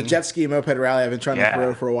gang. the jet ski moped rally I've been trying to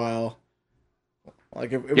throw for a while.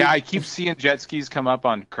 Like, I keep seeing jet skis come up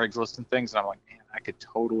on Craigslist and things, and I'm like, man, I could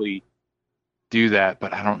totally do that,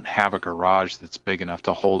 but I don't have a garage that's big enough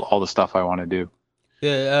to hold all the stuff I want to do.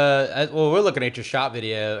 Yeah, well, we're looking at your shop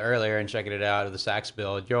video earlier and checking it out of the Sax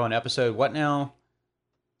build. You're on episode what now?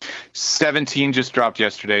 17 just dropped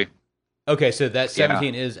yesterday. Okay, so that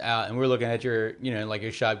 17 is out, and we're looking at your, like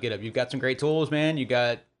your shop get up. You've got some great tools, man. You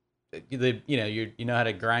got you know how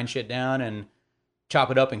to grind shit down and chop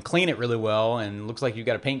it up and clean it really well, and looks like you've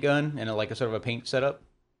got a paint gun and a sort of a paint setup.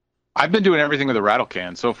 I've been doing everything with a rattle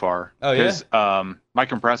can so far. Oh, yeah? Because my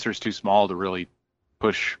compressor is too small to really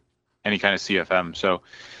push any kind of CFM. So,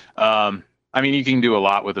 you can do a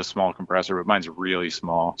lot with a small compressor, but mine's really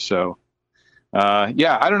small. So, I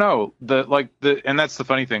don't know. And that's the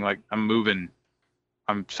funny thing. Like, I'm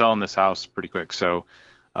selling this house pretty quick. So,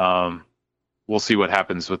 we'll see what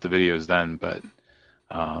happens with the videos then. But,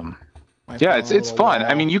 it's fun.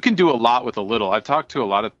 I mean, you can do a lot with a little. I've talked to a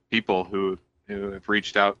lot of people who have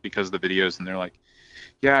reached out because of the videos, and they're like,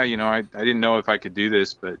 I didn't know if I could do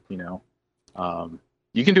this, but you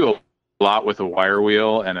can do a lot with a wire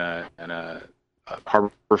wheel and a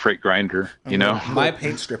Harbor Freight grinder, my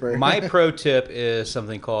paint stripper. My pro tip is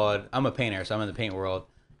something called, I'm a painter, so I'm in the paint world,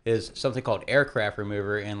 is something called aircraft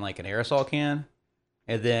remover in like an aerosol can.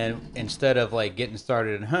 And then instead of like getting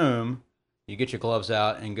started at home, you get your gloves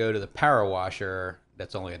out and go to the power washer.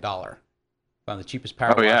 That's only $1. Find the cheapest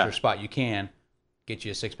power washer spot you can. Get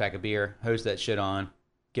you a 6-pack of beer, hose that shit on,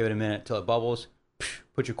 give it a minute till it bubbles,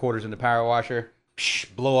 put your quarters in the power washer,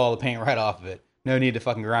 blow all the paint right off of it. No need to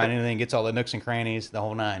fucking grind anything. Gets all the nooks and crannies, the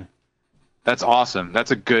whole nine. That's awesome.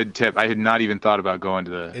 That's a good tip. I had not even thought about going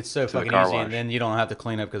to the. It's so fucking easy, and then you don't have to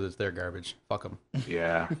clean up because it's their garbage. Fuck them.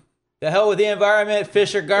 Yeah. The hell with the environment.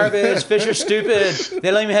 Fish are garbage. Fish are stupid.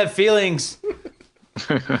 They don't even have feelings.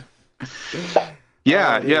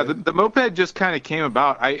 The moped just kind of came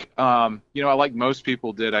about. I like most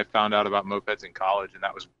people did, I found out about mopeds in college, and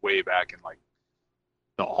that was way back in like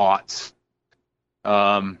the aughts.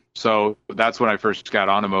 So that's when I first got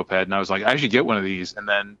on a moped, and I was like, I should get one of these. And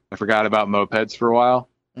then I forgot about mopeds for a while.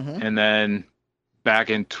 Mm-hmm. And then back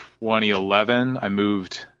in 2011, I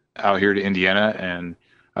moved out here to Indiana, and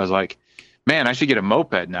I was like, man, I should get a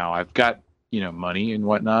moped now. I've got, money and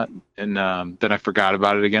whatnot. And then I forgot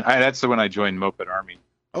about it again. That's when I joined Moped Army.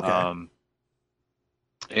 Okay.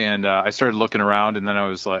 I started looking around, and then I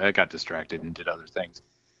was like, I got distracted and did other things.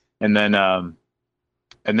 And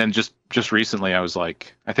then just recently, I was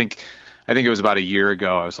like, I think it was about a year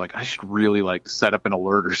ago, I was like, I should really like set up an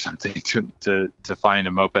alert or something to find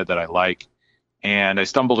a moped that I like. And I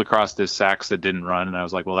stumbled across this Sax that didn't run, and I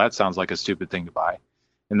was like, well, that sounds like a stupid thing to buy.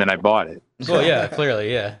 And then I bought it. Well, yeah,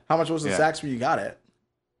 clearly, yeah. How much was the Sax when you got it?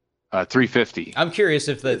 $350. I'm curious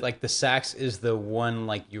if the Sax is the one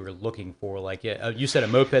like you were looking for. Like, you said a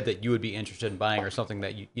moped that you would be interested in buying, or something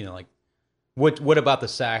that you What about the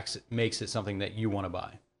Sax makes it something that you want to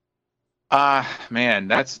buy? Man,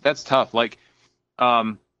 that's tough. Like,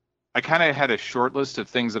 I kind of had a short list of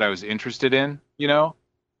things that I was interested in, you know,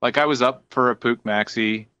 like I was up for a Puch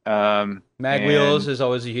Maxi. Mag wheels is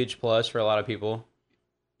always a huge plus for a lot of people.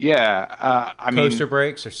 Yeah. I mean, coaster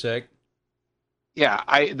brakes are sick. Yeah.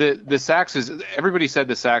 The Sax everybody said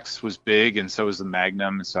the Sax was big and so was the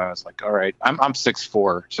Magnum. And so I was like, all right, I'm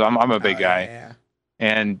 6'4", so I'm a big guy. Yeah.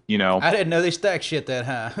 And, you know, I didn't know they stack shit that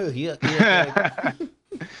high. Yuck.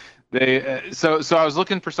 So I was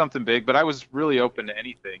looking for something big, but I was really open to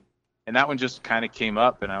anything. And that one just kind of came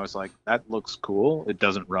up, and I was like, that looks cool. It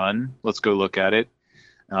doesn't run. Let's go look at it.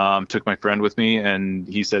 Took my friend with me, and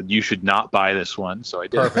he said, you should not buy this one. So I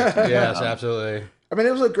did. Perfect. Yes, absolutely. I mean,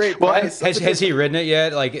 it was a great price. Has he ridden it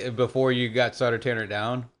yet? Like before you got started tearing it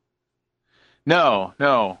down? No.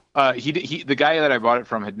 He the guy that I bought it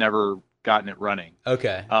from had never gotten it running.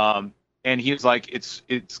 Okay. And he was like, it's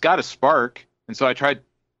got a spark. And so I tried,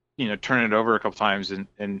 you know, turning it over a couple times,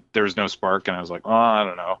 and there was no spark. And I was like, oh, I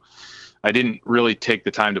don't know. I didn't really take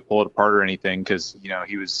the time to pull it apart or anything because, you know,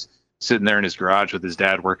 he was sitting there in his garage with his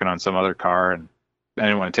dad working on some other car, and I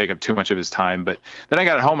didn't want to take up too much of his time. But then I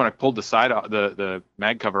got it home and I pulled the side off, the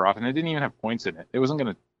mag cover off, and it didn't even have points in it. It wasn't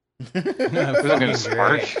gonna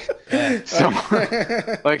spark. So,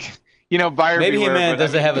 like, you know, buyer maybe beware, he meant but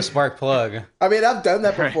does it have a spark plug? I mean, I've done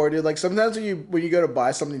that before, dude. Like sometimes when you go to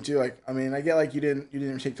buy something too, like I mean, I get like you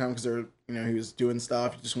didn't take time because he was doing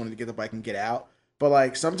stuff. You just wanted to get the bike and get out. But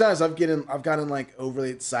like sometimes I've gotten like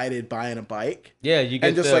overly excited buying a bike. Yeah, you get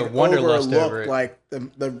and just the like wanderlust over overlooked it. like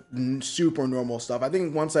the super normal stuff. I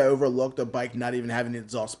think once I overlooked a bike not even having an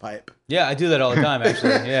exhaust pipe. Yeah, I do that all the time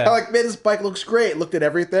actually. Yeah. I'm like, man, this bike looks great. Looked at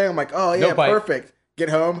everything. I'm like, oh yeah, No pipe. perfect. Get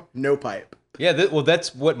home, no pipe. Yeah, well,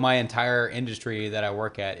 that's what my entire industry that I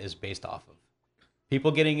work at is based off of.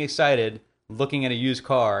 People getting excited, looking at a used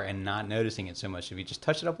car and not noticing it so much. If you just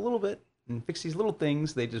touch it up a little bit and fix these little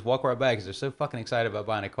things, they just walk right by because they're so fucking excited about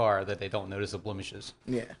buying a car that they don't notice the blemishes.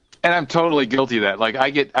 Yeah. And I'm totally guilty of that. Like I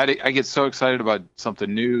get so excited about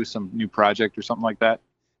something new, some new project or something like that,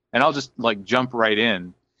 and I'll just like jump right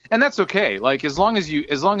in. And that's okay. Like as long as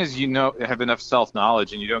you know have enough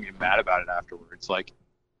self-knowledge and you don't get mad about it afterwards, like,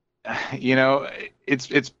 you know,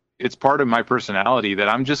 it's part of my personality that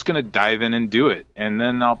I'm just going to dive in and do it. And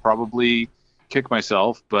then I'll probably kick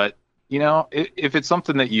myself. But, you know, if it's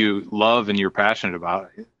something that you love and you're passionate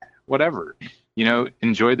about, whatever, you know,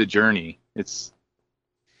 enjoy the journey. And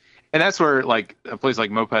that's where like a place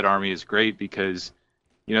like Moped Army is great because,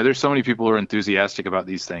 you know, there's so many people who are enthusiastic about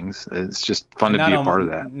these things. It's just fun to be a part of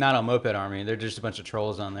that. Not on Moped Army. They're just a bunch of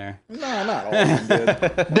trolls on there. No, not all of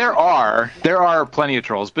them, dude. There are plenty of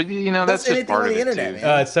trolls, but you know that's just part of the it internet, too.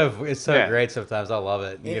 man. It's so great sometimes. I love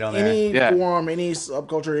it. You get on there. Any forum, any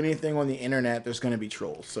subculture, anything on the internet, there's going to be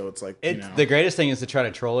trolls. So it's like, you know. The greatest thing is to try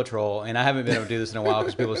to troll a troll, and I haven't been able to do this in a while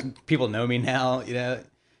because people know me now, you know.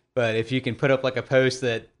 But if you can put up like a post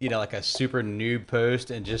that, you know, like a super noob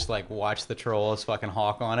post and just like watch the trolls fucking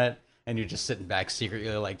hawk on it, and you're just sitting back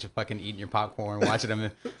secretly like just fucking eating your popcorn, watching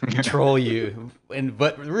them troll you,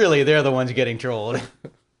 but really they're the ones getting trolled.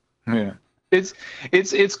 Yeah,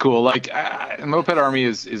 it's cool. Like Moped Army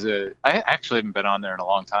is I actually haven't been on there in a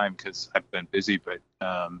long time because I've been busy, but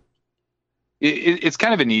it's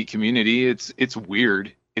kind of a neat community. It's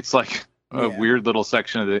weird. It's like a weird little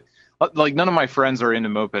section of the. Like none of my friends are into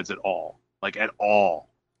mopeds at all. Like at all.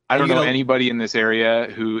 I don't know anybody in this area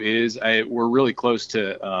who is. We're really close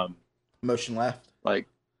to Motion Left. Like,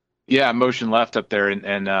 yeah, Motion Left up there,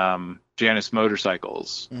 and Janus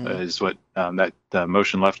Motorcycles is what that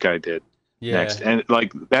Motion Left guy did next. And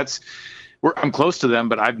like I'm close to them,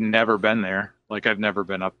 but I've never been there. Like I've never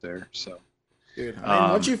been up there. So, dude, I mean,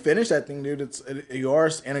 once you finish that thing, dude, you're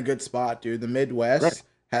in a good spot, dude. The Midwest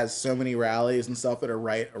has so many rallies and stuff that are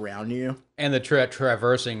right around you. And the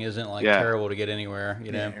traversing isn't like terrible to get anywhere,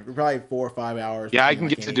 you know. Yeah, probably 4 or 5 hours. Yeah, I can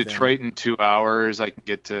get to Detroit in 2 hours. I can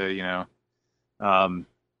get to, you know, I'm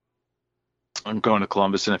going to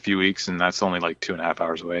Columbus in a few weeks, and that's only like 2.5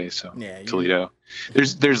 hours away. So Toledo.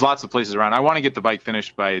 There's lots of places around. I want to get the bike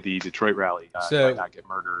finished by the Detroit rally. So not get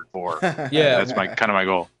murdered or that's my kind of my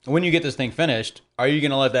goal. When you get this thing finished, are you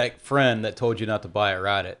going to let that friend that told you not to buy it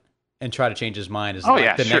ride it? And try to change his mind is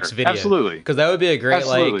the next video. Absolutely. Because that would be a great,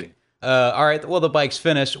 like, all right, well, the bike's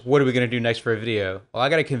finished. What are we going to do next for a video? Well, I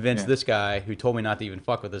got to convince this guy who told me not to even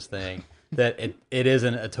fuck with this thing that it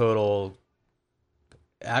isn't a total,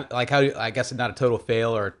 like, how I guess not a total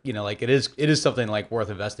fail, or, you know, like it is something like worth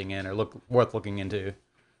investing in or worth looking into.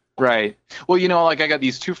 Right. Well, you know, like I got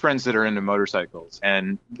these two friends that are into motorcycles,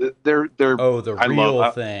 and they're the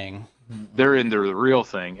real thing. they're into the real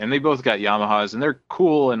thing, and they both got Yamahas, and they're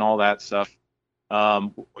cool and all that stuff.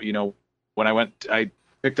 You know, when I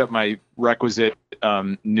picked up my requisite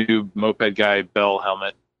new moped guy Bell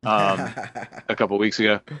helmet a couple weeks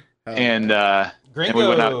ago, and we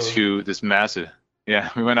went out to this massive,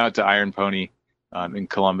 we went out to Iron Pony in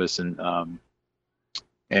Columbus,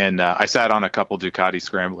 and I sat on a couple Ducati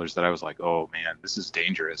scramblers that I was like, oh man, this is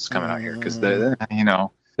dangerous coming out here, because they're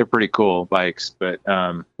pretty cool bikes, but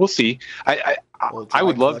we'll see. I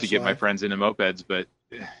would love to get my friends into mopeds, but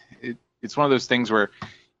it's one of those things where,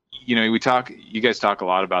 you know, you guys talk a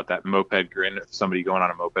lot about that moped grin of somebody going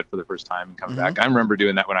on a moped for the first time and coming back. I remember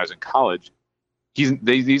doing that when I was in college.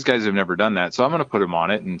 These guys have never done that, so I'm going to put them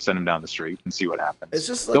on it and send them down the street and see what happens. It's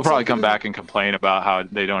just like they'll probably come back and complain about how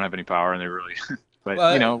they don't have any power and they really, but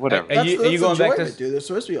well, you know, whatever. Are you going back to? Dude, they're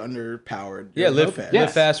supposed to be underpowered. Yeah, live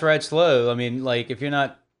fast, ride slow. I mean, like if you're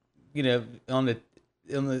not, you know, on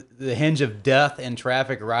the hinge of death and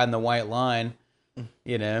traffic riding the white line,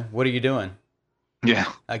 you know, what are you doing?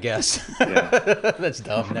 Yeah, I guess. Yeah. That's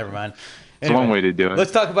dumb. Never mind. It's one way to do it.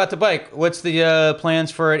 Let's talk about the bike. What's the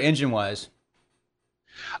plans for it engine-wise?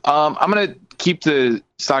 I'm going to keep the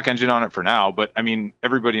stock engine on it for now, but I mean,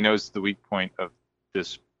 everybody knows the weak point of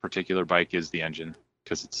this particular bike is the engine,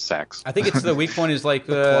 because it's sex. I think it's the weak point is like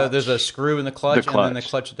there's a screw in the clutch, and then the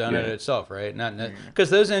clutch down it itself, right? Not because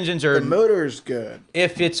those engines are, the motor's good.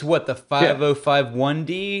 If it's what the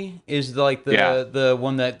 5051D is, like the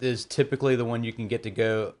one that is typically the one you can get to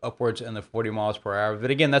go upwards in the 40 miles per hour. But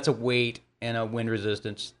again, that's a weight and a wind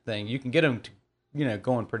resistance thing. You can get them to, you know,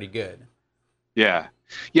 going pretty good. Yeah,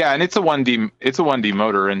 and it's a 1D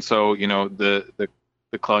motor, and so, you know, the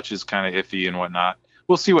clutch is kind of iffy and whatnot.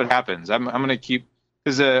 We'll see what happens. I'm going to keep,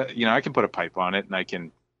 because you know, I can put a pipe on it and I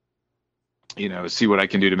can, you know, see what I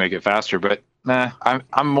can do to make it faster. But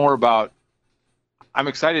I'm more about, I'm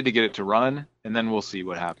excited to get it to run, and then we'll see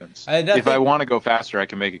what happens. If I want to go faster, I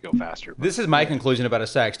can make it go faster. This is my conclusion about a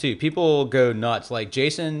Sax too. People go nuts. Like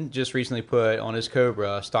Jason just recently put on his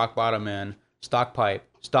Cobra stock bottom end, stock pipe,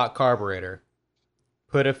 stock carburetor,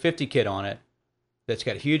 put a 50 kit on it that's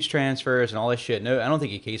got huge transfers and all this shit. No, I don't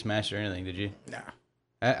think he case mastered or anything. Did you? No.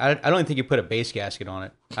 I don't even think he put a base gasket on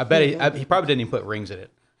it. I bet he probably didn't even put rings in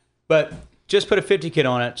it. But just put a 50 kit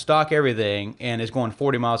on it, stock everything, and is going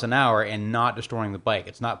 40 miles an hour and not destroying the bike.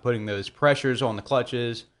 It's not putting those pressures on the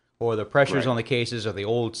clutches or the pressures on the cases or the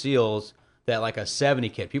old seals that like a 70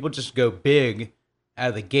 kit. People just go big out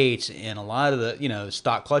of the gates, and a lot of the, you know,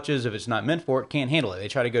 stock clutches, if it's not meant for it, can't handle it. They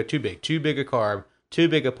try to go too big a carb, too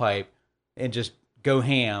big a pipe, and just go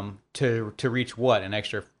ham to reach what? An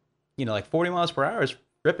extra, you know, like 40 miles per hour is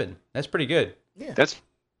ripping. That's pretty good. Yeah, that's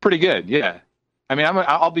pretty good. Yeah, I mean,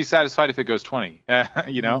 I'll be satisfied if it goes 20.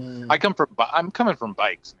 You know, I'm coming from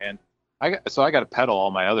bikes, man. I got to pedal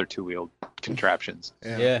all my other two-wheeled contraptions.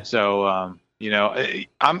 Yeah. So you know,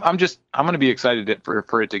 I'm going to be excited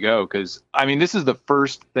for it to go, because I mean, this is the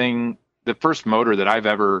first motor that I've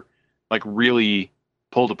ever like really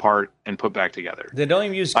pulled apart and put back together. They don't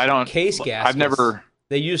even use case gaskets. I've never.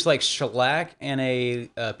 They use like shellac and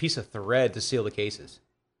a piece of thread to seal the cases.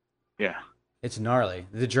 Yeah. It's gnarly.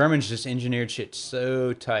 The Germans just engineered shit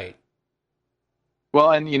so tight.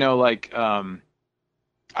 Well, and you know, like, I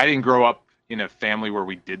didn't grow up in a family where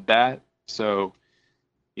we did that, so,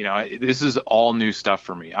 you know, this is all new stuff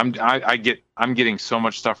for me. I'm getting so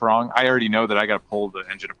much stuff wrong. I already know that I got to pull the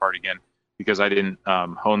engine apart again because I didn't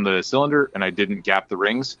hone the cylinder and I didn't gap the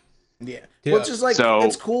rings. Yeah, which is like, so,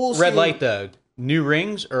 it's cool. Red light though. New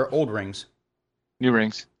rings or old rings? New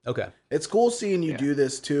rings. Okay. It's cool seeing you do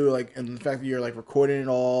this too, like, and the fact that you're like recording it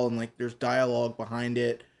all and like there's dialogue behind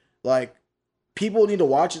it. Like, people need to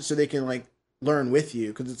watch it so they can like learn with you,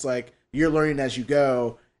 because it's like you're learning as you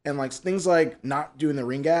go, and like things like not doing the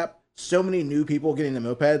ring gap. So many new people getting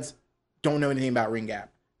into mopeds don't know anything about ring gap.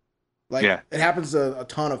 Like, it happens to a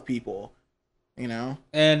ton of people, you know.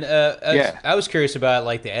 And I was curious about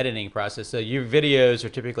like the editing process. So your videos are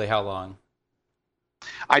typically how long?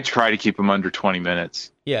 I try to keep them under 20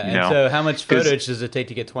 minutes. Yeah, and so how much footage does it take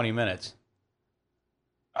to get 20 minutes?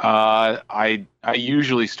 I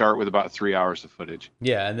usually start with about 3 hours of footage.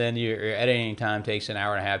 Yeah, and then your editing time takes an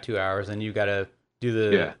hour and a half, 2 hours, and you got to do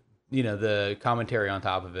the you know, the commentary on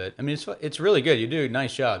top of it. I mean, it's really good. You do a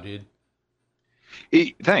nice job, dude.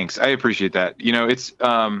 Thanks, I appreciate that. You know, it's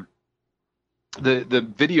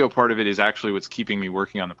the video part of it is actually what's keeping me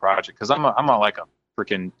working on the project, because I'm not like a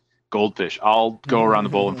freaking goldfish. I'll go around the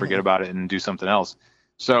bowl and forget about it and do something else.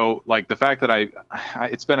 So like the fact that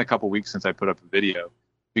it's been a couple weeks since I put up a video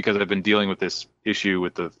because I've been dealing with this issue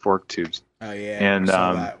with the fork tubes. Oh yeah. And I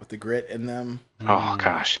saw that with the grit in them. Oh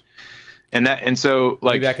gosh. And so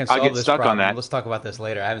like Maybe I can I solve get this stuck problem. on that. Let's talk about this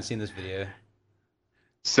later. I haven't seen this video.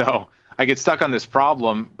 So I get stuck on this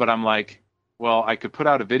problem, but I'm like, well, I could put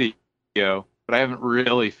out a video, but I haven't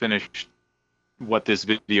really finished what this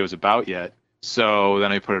video is about yet. So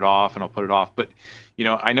then I put it off and I'll put it off. But, you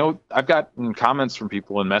know, I know I've gotten comments from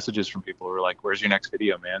people and messages from people who are like, where's your next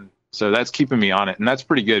video, man? So that's keeping me on it. And that's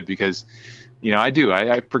pretty good because, you know,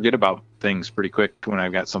 I forget about things pretty quick when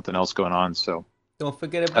I've got something else going on. So Don't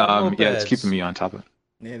forget about yeah, it's mopeds. keeping me on top of it.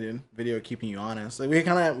 Yeah, dude. Video keeping you honest. Like we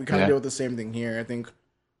kind of Yeah. deal with the same thing here. I think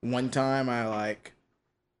one time I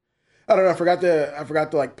don't know, I forgot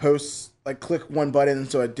to like post, like click one button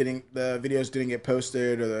so the videos didn't get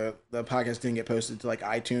posted, or the podcast didn't get posted to like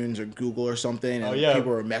iTunes or Google or something. And yeah.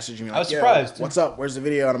 people were messaging me like, I was "Yo, surprised. what's up? Where's the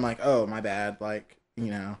video?" And I'm like, "Oh, my bad." Like,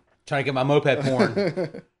 you know. Trying to get my moped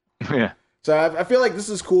porn. Yeah. So I feel like this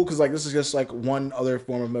is cool because like this is just like one other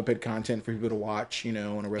form of moped content for people to watch, you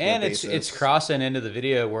know, on a regular And basis. it's crossing into the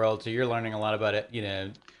video world, so you're learning a lot about it, you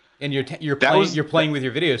know. And you're That was- you're playing with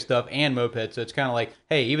your video stuff and moped, so it's kind of like,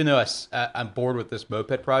 hey, even though I'm bored with this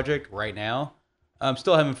moped project right now, I'm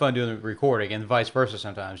still having fun doing the recording, and vice versa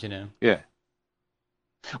sometimes, you know. Yeah.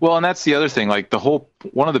 Well, and that's the other thing. Like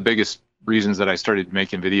one of the biggest reasons that I started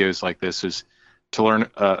making videos like this is to learn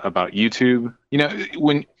about YouTube. You know,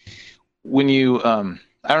 when you I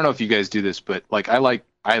don't know if you guys do this, but like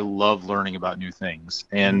I love learning about new things,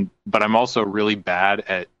 but I'm also really bad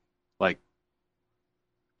at like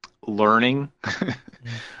learning.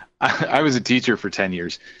 I was a teacher for 10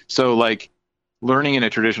 years, so like learning in a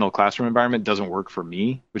traditional classroom environment doesn't work for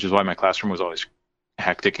me, which is why my classroom was always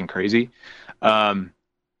hectic and crazy.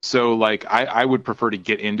 So like I would prefer to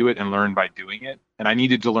get into it and learn by doing it. And I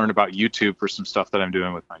needed to learn about YouTube for some stuff that I'm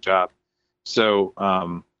doing with my job. So,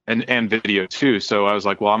 and video too. So I was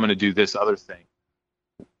like, well, I'm going to do this other thing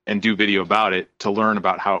and do video about it to learn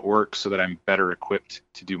about how it works so that I'm better equipped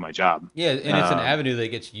to do my job. Yeah, and it's an avenue that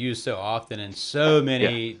gets used so often in so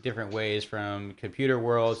many different ways, from computer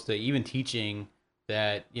worlds to even teaching,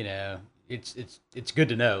 that, you know, it's good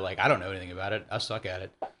to know. Like, I don't know anything about it. I suck at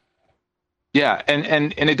it. Yeah,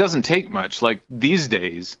 and it doesn't take much. Like these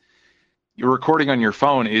days, your recording on your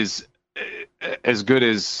phone is as good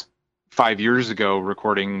as 5 years ago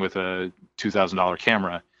recording with a $2,000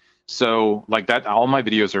 camera. So like that, all my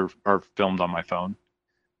videos are filmed on my phone.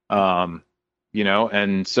 You know,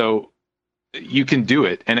 and so you can do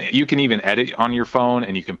it, and you can even edit on your phone,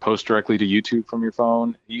 and you can post directly to YouTube from your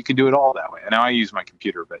phone. You can do it all that way. And now I use my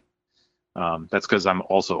computer, but that's because I'm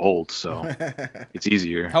also old, so it's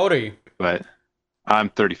easier. How old are you? But I'm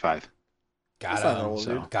 35. That's Got not him. old,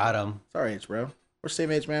 so- dude. Got him. Sorry, it's bro. We're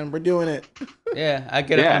same age, man. We're doing it. Yeah, I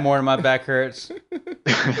get up in Yeah. the morning, my back hurts.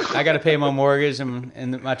 I got to pay my mortgage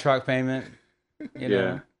and my truck payment. You know,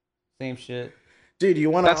 Yeah. same shit. Dude,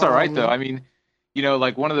 you want to... That's all right though. I mean, you know,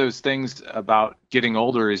 like one of those things about getting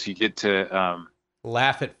older is you get to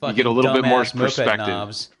Laugh at fucking get a little bit more dumbass moped perspective.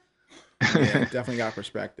 knobs. Yeah, definitely got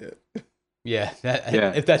perspective. Yeah,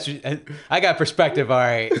 Yeah. if that's, I got perspective. All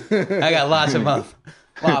right, I got lots of motherfucking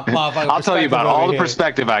I'll tell you about perspective all over the here.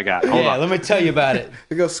 perspective I got. Hold Yeah, on. let me tell you about it.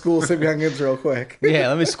 We go school some youngins real quick. Yeah,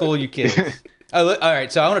 let me school you kids. All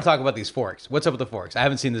right, so I want to talk about these forks. What's up with the forks? I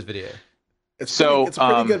haven't seen this video. It's So, it's a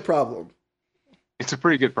pretty good problem. It's a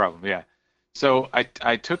pretty good problem, yeah. So I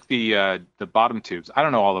took the bottom tubes. I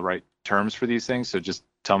don't know all the right terms for these things, so just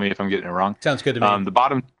tell me if I'm getting it wrong. Sounds good to me.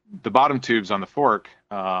 The bottom tubes on the fork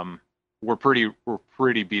were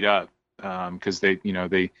pretty beat up because they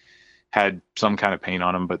had some kind of paint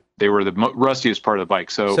on them, but they were the rustiest part of the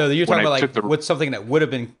bike. So you're when talking I about took like what's something that would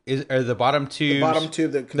have been are the bottom tubes, The bottom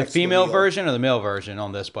tube that the connects to female wheel. version or the male version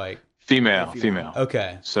on this bike? female.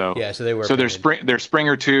 Okay. So Yeah, so they were. So they're painted. they're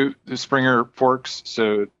Springer forks.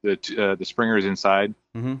 So the Springer is inside.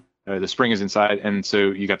 Mhm. The spring is inside, and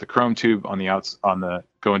so you got the chrome tube on the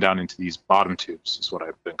going down into these bottom tubes. Is what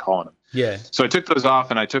I've been calling them. Yeah. So I took those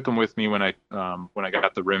off, and I took them with me when I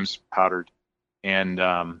got the rims powdered. And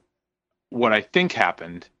what I think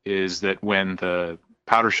happened is that when the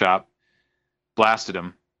powder shop blasted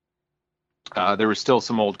them, there was still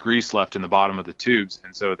some old grease left in the bottom of the tubes,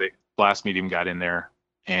 and so the blast medium got in there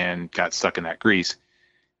and got stuck in that grease.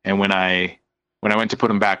 And when I went to put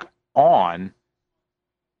them back on,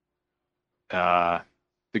 the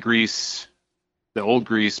old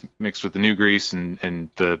grease mixed with the new grease, and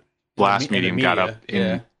the blast And the medium got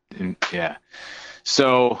media, up in yeah.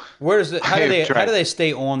 So Where does it? How do I've they? tried- How do they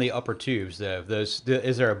stay on the upper tubes though? Is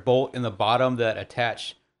there a bolt in the bottom that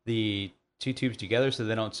attach the two tubes together so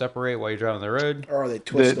they don't separate while you're driving on the road? Or they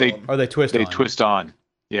twist they- on. Or they twist? they on? twist on,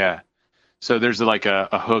 yeah. So there's like a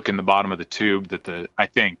hook in the bottom of the tube that I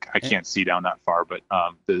can't see down that far, but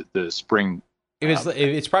the spring.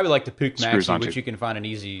 It's probably like the Puke screws Maxi, onto. which you can find an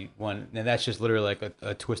easy one, and that's just literally like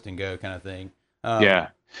a twist and go kind of thing. Yeah.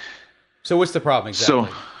 So what's the problem exactly?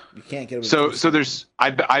 So You can't get it. so there's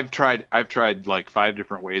I've tried like 5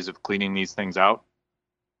 different ways of cleaning these things out,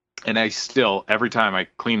 and I still, every time I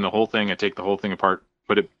clean the whole thing, I take the whole thing apart,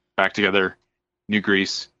 put it back together, new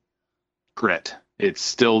grease, grit. It's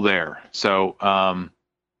still there. So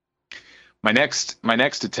my next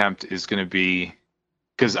attempt is going to be,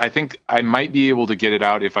 because I think I might be able to get it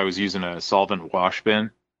out if I was using a solvent wash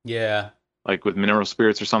bin. Yeah. Like with mineral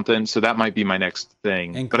spirits or something. So that might be my next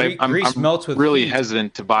thing. And but I'm grease melts with really heat.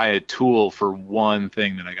 hesitant to buy a tool for one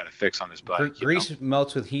thing that I got to fix on this bike. Grease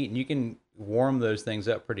melts with heat, and you can warm those things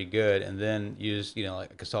up pretty good, and then use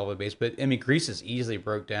like a solvent base. But I mean, grease is easily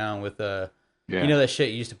broke down with you know that shit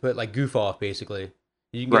you used to put like goof off basically.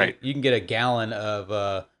 You can get a gallon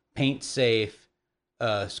of paint safe.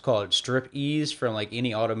 It's called Strip Ease from like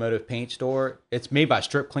any automotive paint store. It's made by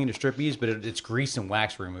Strip Clean to Strip Ease, but it's grease and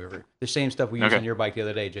wax remover. The same stuff we used on your bike the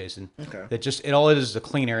other day, Jason. Okay. That just all it is a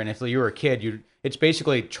cleaner, and if you were a kid, it's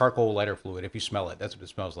basically charcoal lighter fluid. If you smell it, that's what it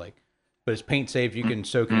smells like. But it's paint safe. You can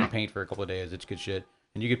soak it in paint for a couple of days. It's good shit.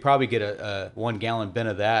 And you could probably get a 1 gallon bin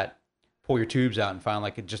of that, pull your tubes out, and find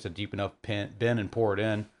like just a deep enough bin and pour it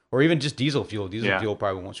in, or even just diesel fuel. Diesel fuel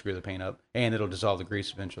probably won't screw the paint up, and it'll dissolve the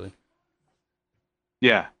grease eventually.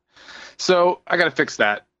 Yeah. So I got to fix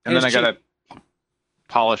that. And then I got to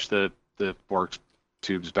polish the fork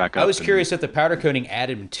tubes back up. I was curious if the powder coating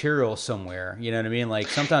added material somewhere. You know what I mean? Like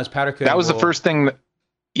sometimes powder coating. That was the first thing that,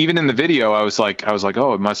 even in the video, I was like,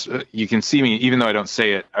 oh, it must, you can see me, even though I don't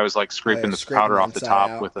say it, I was like scraping the powder off the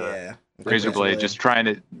top with a razor blade, just trying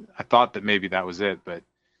to, I thought that maybe that was it, but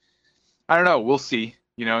I don't know. We'll see.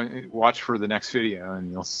 Watch for the next video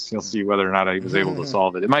and you'll see whether or not I was able to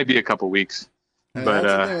solve it. It might be a couple weeks. And but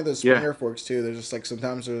that's the thing with the Springer forks too. They're just like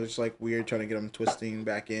sometimes they're just like weird trying to get them twisting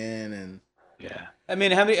back in and. Yeah. I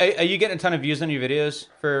mean, how many are you getting a ton of views on your videos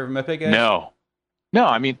for Moped Guys? No.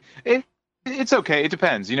 I mean, it's okay. It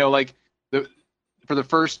depends. Like for the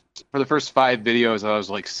first 5 videos, I was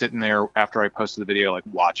like sitting there after I posted the video, like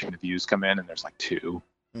watching the views come in, and there's like 2,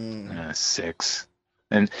 6.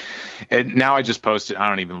 And now I just post it. I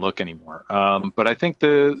don't even look anymore. But I think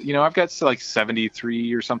I've got like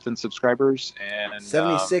 73 or something subscribers, and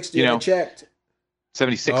 76. Dude, I checked.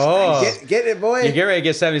 76. Oh, get it, boy. You get ready to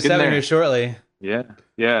get 77 here shortly.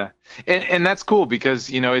 Yeah. And that's cool because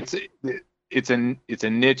it's a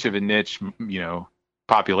niche of a niche,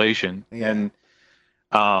 population,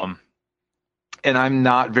 and I'm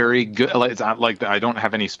not very good. Like, it's not like I don't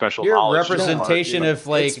have any special You're knowledge. a representation of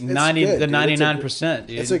like it's 90 good, the dude. 99%.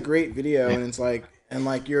 Dude. It's a great video, and it's like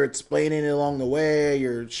you're explaining it along the way.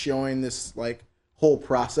 You're showing this like whole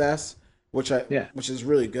process, which is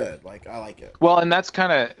really good. Like I like it. Well, and that's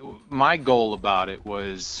kind of my goal about it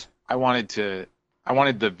was I wanted the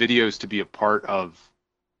videos to be a part of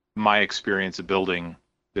my experience of building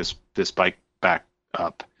this bike back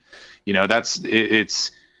up.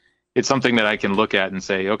 It's something that I can look at and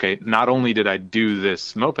say, okay, not only did I do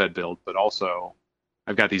this moped build, but also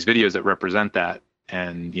I've got these videos that represent that.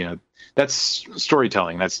 And, that's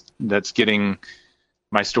storytelling. That's getting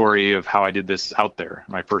my story of how I did this out there,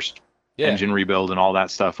 my first engine rebuild and all that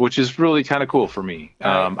stuff, which is really kind of cool for me.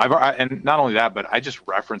 And not only that, but I just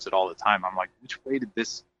reference it all the time. I'm like, which way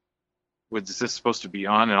was this supposed to be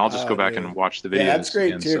on? And I'll just go back and watch the videos. Yeah, that's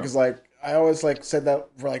great too. Because I always said that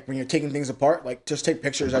for when you're taking things apart, just take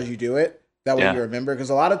pictures as you do it. That way you remember.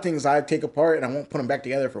 Because a lot of things I take apart and I won't put them back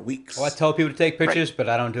together for weeks. Well, I tell people to take pictures, but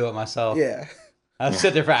I don't do it myself. Yeah. I'll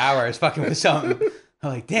sit there for hours fucking with something. I'm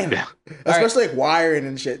like, damn it. Yeah. Especially like wiring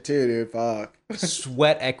and shit too, dude. Fuck.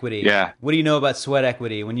 Sweat equity. Yeah. What do you know about sweat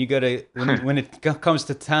equity? When you go to when it comes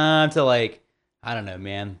to time to I don't know,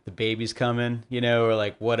 man, the baby's coming, or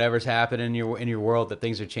like whatever's happening in your world, that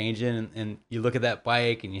things are changing, and you look at that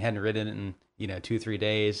bike and you hadn't ridden it in 2-3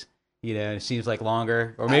 days, and it seems like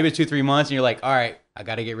longer, or maybe it's 2-3 months, and you're like, all right, I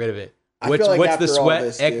got to get rid of it. What's the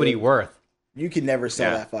sweat equity worth? You can never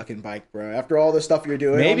sell that fucking bike, bro. After all the stuff you're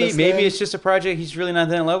doing, maybe it's just a project he's really not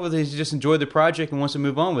that in love with. He's just enjoyed the project and wants to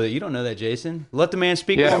move on with it. You don't know that, Jason. Let the man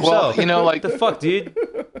speak for himself. Well, what the fuck, dude.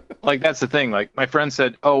 Like that's the thing. Like my friend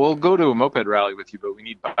said, "Oh, we'll go to a moped rally with you, but we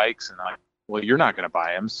need bikes." And I'm like, "Well, you're not going to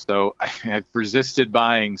buy them." So I've resisted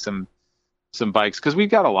buying some bikes because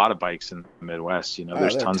we've got a lot of bikes in the Midwest.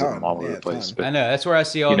 There's tons of them all over the place. But, I know that's where I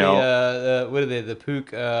see all the what are they? The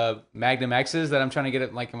Puke Magnum X's that I'm trying to get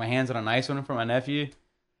in my hands on a nice one for my nephew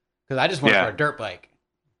because I just want for a dirt bike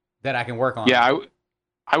that I can work on. Yeah,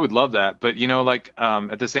 I would love that, but like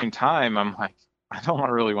at the same time, I'm like, I don't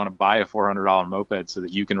really want to buy a $400 moped so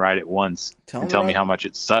that you can ride it once and tell me how much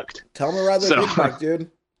it sucked. Tell them to ride the big bike,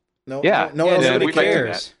 dude. No, Yeah, no one else nobody really cares.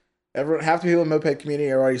 cares. Everyone, half the people in the moped community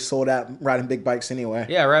are already sold out riding big bikes anyway.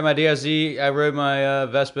 Yeah, I ride my DRZ. I rode my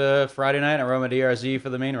Vespa Friday night. I rode my DRZ for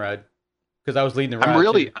the main ride because I was leading the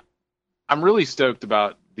ride. I'm really stoked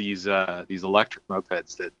about these electric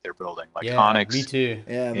mopeds that they're building, like Yeah, Onyx. me too.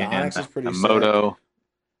 Yeah, the and Onyx is pretty a sick. Moto.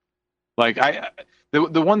 Like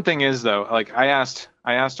the one thing is though, like I asked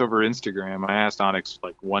over Instagram, I asked Onyx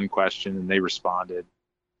like one question and they responded.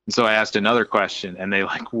 And so I asked another question and they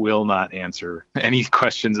like will not answer any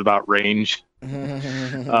questions about range,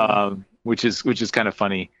 which is kind of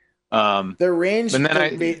funny. Their range and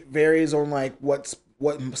then varies on like what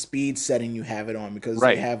speed setting you have it on because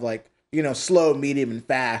Right. they have like slow, medium, and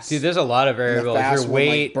fast. Dude, there's a lot of variables. fast Your one, like,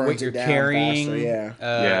 weight, burns what it you're down carrying, faster, yeah.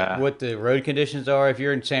 Yeah. what the road conditions are. If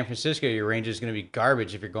you're in San Francisco, your range is going to be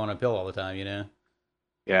garbage if you're going uphill all the time,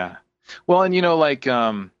 Yeah. Well, and like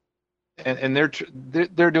and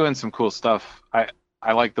they're doing some cool stuff.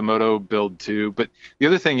 I like the Moto build too, but the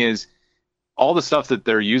other thing is all the stuff that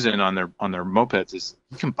they're using on their mopeds is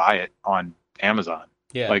you can buy it on Amazon.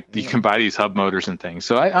 Yeah. Like you can buy these hub motors and things.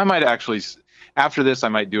 So I might actually after this I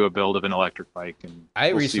might do a build of an electric bike and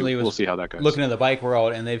we'll see how that goes. Looking at the bike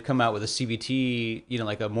world, and they've come out with a CVT,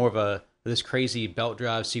 like a more of this crazy belt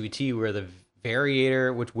drive CVT where the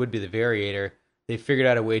variator, which would be the variator, they figured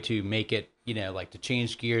out a way to make it, like to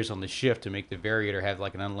change gears on the shift to make the variator have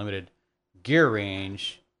like an unlimited gear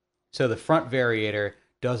range. So the front variator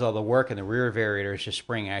does all the work and the rear variator is just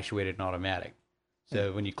spring actuated and automatic.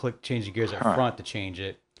 So when you change the gears up front to change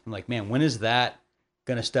it, I'm like, man, when is that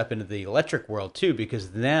going to step into the electric world too?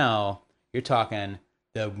 Because now you're talking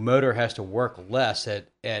the motor has to work less at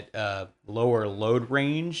lower load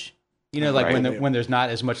range. Like Right. when there's not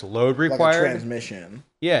as much load like required. a transmission.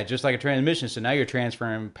 Yeah, just like a transmission. So now you're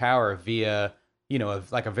transferring power via,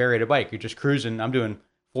 like a variator bike. You're just cruising. I'm doing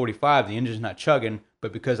 45. The engine's not chugging,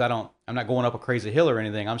 but because I'm not going up a crazy hill or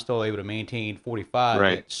anything, I'm still able to maintain 45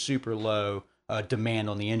 Right. at super low demand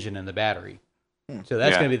on the engine and the battery. So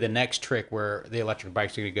that's going to be the next trick where the electric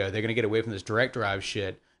bikes are going to go. They're going to get away from this direct drive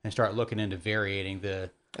shit and start looking into variating the.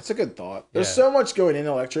 That's a good thought. There's Yeah. so much going in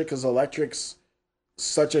electric because electric's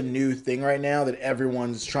such a new thing right now that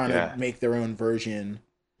everyone's trying to make their own version.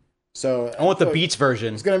 So I want the feel like Beats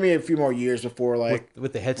version It's gonna be a few more years before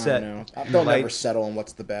with the I headset. don't know. and They'll the never lights. settle on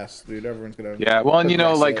what's the best, dude. Everyone's gonna. Yeah, well, and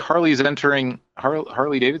progress like it.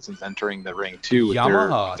 Harley Davidson's entering the ring too with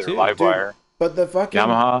Yamaha, their too. live Dude, wire. But the fucking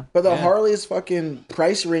Yamaha. But the Yeah. Harley's fucking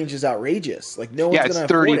price range is outrageous. Like no one's Yeah, it's gonna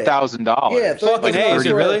afford it. $30,000. Yeah, Fucking hey, is it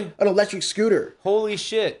for really? an electric scooter? Holy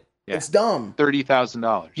shit! Yeah. It's dumb.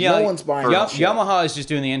 $30,000. Yeah, No one's buying that shit. Yamaha is just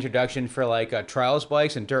doing the introduction for like trials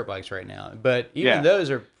bikes and dirt bikes right now. But even Yeah. those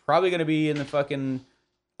are probably going to be in the fucking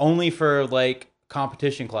only for like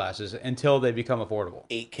competition classes until they become affordable.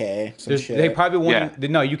 8K. Some There's- shit. They probably won't. Yeah.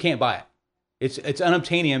 No, you can't buy it. It's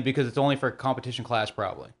unobtainium because it's only for competition class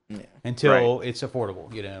probably until it's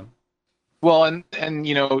affordable. Well, and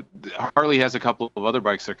Harley has a couple of other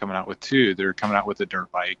bikes they're coming out with too. They're coming out with a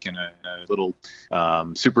dirt bike and a little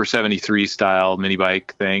Super 73 style mini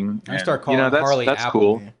bike thing. I start And, calling that's, Harley that's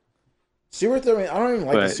Apple. cool. Super 30, I don't even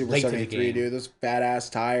like the But- Super Late to the 73, game. dude. Those fat ass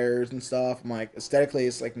tires and stuff. I'm like, aesthetically,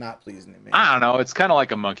 it's like not pleasing to me. I don't know. It's kind of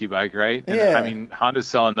like a monkey bike, right? And, Yeah. I mean, Honda's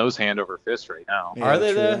selling those hand over fist right now. Yeah, Are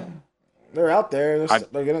they true. though? They're out there.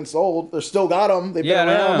 They're getting sold. They're still got them. They've Yeah,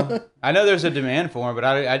 been I around. know. I know there's a demand for them, but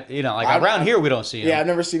I around here we don't see them. Yeah, I've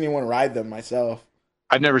never seen anyone ride them myself.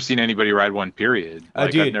 I've never seen anybody ride one. Period.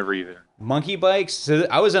 Like dude. I've never even. Monkey bikes. So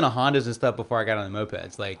I was into Hondas and stuff before I got on the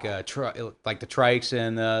mopeds, like like the trikes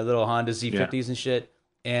and the little Honda Z50s and shit.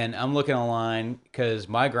 And I'm looking online because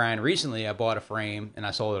my grind recently, I bought a frame and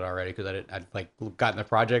I sold it already because I'd like gotten the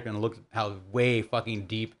project and looked how way fucking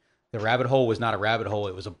deep the rabbit hole was. Not a rabbit hole,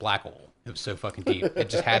 it was a black hole. It was so fucking deep. It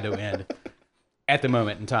just had to end at the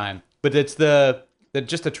moment in time. But it's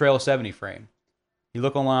just the Trail 70 frame. You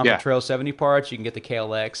look online Yeah. for Trail 70 parts, you can get the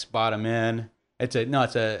KLX bottom end. It's a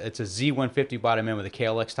Z150 bottom end with a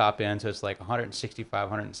KLX top end, so it's like 165,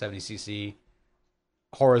 170 cc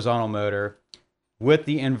horizontal motor with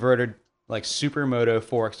the inverted like supermoto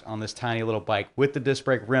forks on this tiny little bike with the disc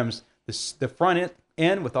brake rims. The front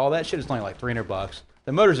end with all that shit is only like $300.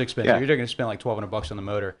 The motor's expensive. Yeah. You're going to spend like $1,200 on the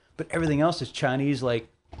motor, but everything else is Chinese, like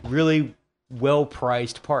really well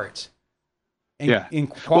priced parts. And, Yeah. and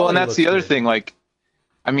Well, quality and that's looks the other good. thing. Like,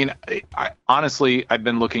 I mean, I honestly, I've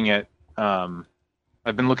been looking at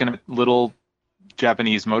little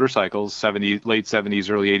Japanese motorcycles, late 70s,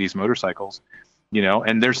 early 80s motorcycles,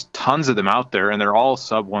 and there's tons of them out there, and they're all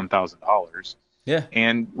sub $1,000. Yeah.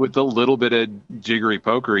 And with a little bit of jiggery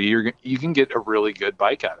pokery, you can get a really good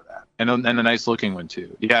bike out of that, and a nice looking one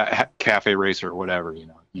too. Yeah, cafe racer or whatever,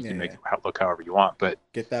 you can make it look however you want, but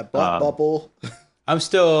get that butt bubble. I'm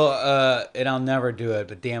still, and I'll never do it,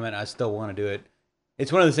 but damn it, I still want to do it.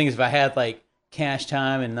 It's one of those things. If I had like cash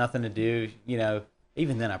time and nothing to do,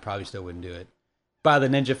 even then I probably still wouldn't do it. Buy the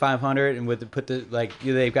Ninja 500 and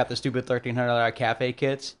they've got the stupid $1,300 cafe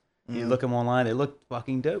kits. You look them online; they look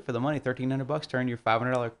fucking dope for the money. $1,300, turn your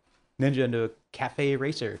 $500 Ninja into a cafe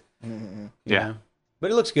racer. Mm-hmm. Yeah, but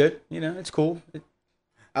it looks good. It's cool.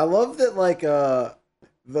 I love that, like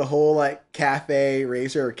the whole like cafe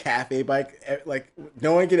racer or cafe bike. Like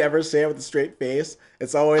no one can ever say it with a straight face.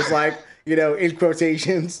 It's always like in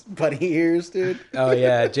quotations, bunny ears, dude. Oh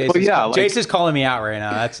yeah, Jason's calling me out right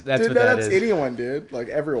now. That's dude, what that that's is. anyone, dude. Like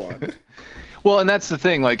everyone. Well, and that's the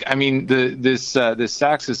thing. Like, I mean, this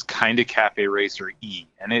Saks is kind of cafe racer y,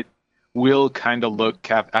 and it will kind of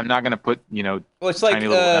look I'm not gonna put Well, it's like tiny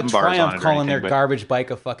little M bars on Triumph it or calling their anything, but- garbage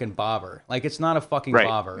bike a fucking bobber. Like it's not a fucking Right.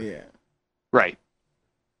 bobber. Yeah. right.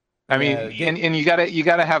 I mean, Yeah, and you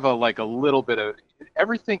gotta have a little bit of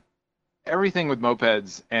everything. Everything with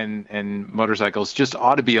mopeds and motorcycles just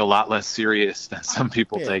ought to be a lot less serious than some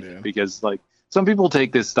people take it, because like some people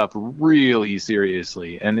take this stuff really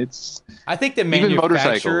seriously, and it's I think the Even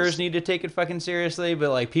manufacturers motorcycles. need to take it fucking seriously, but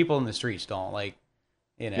like people in the streets don't. Like,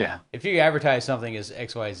 Yeah. if you advertise something as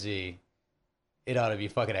XYZ, it ought to be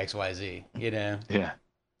fucking XYZ. yeah.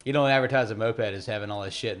 You don't advertise a moped as having all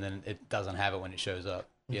this shit and then it doesn't have it when it shows up.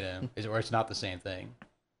 Or it's not the same thing.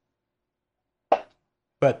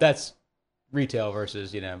 But that's retail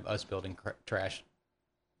versus us building trash.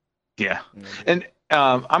 Yeah, and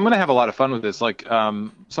I'm gonna have a lot of fun with this. Like,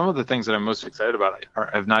 some of the things that I'm most excited about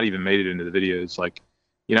have not even made it into the videos. Like,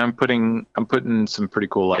 I'm putting some pretty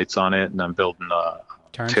cool lights on it, and I'm building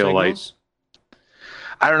Turn tail light. signals?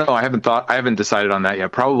 I don't know. I haven't decided on that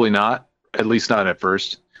yet. Probably not. At least not at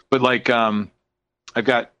first. But like, I've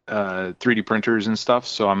got 3D printers and stuff,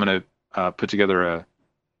 so I'm gonna put together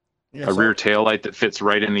a rear tail light that fits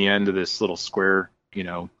right in the end of this little square,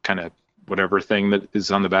 kind of whatever thing that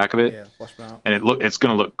is on the back of it. Yeah, flush mount. And it's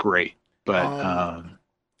going to look great. But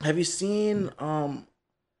have you seen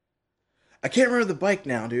I can't remember the bike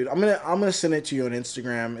now, dude. I'm gonna send it to you on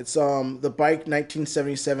Instagram. It's the bike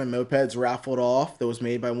 1977 mopeds raffled off that was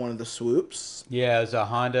made by one of the swoops. Yeah, it was a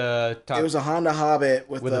Honda. It was a Honda Hobbit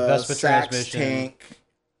with a a Vespa Saks transmission. tank,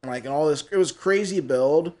 like, and all this. It was crazy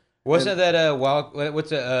build. Wasn't that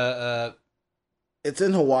It's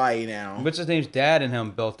in Hawaii now. what's his name's dad and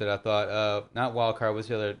him built it? I thought not Wildcard. What's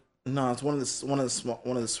the other? No, it's one of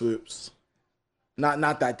the swoops.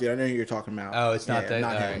 Not that dude. I know who you're talking about. Oh, it's not that.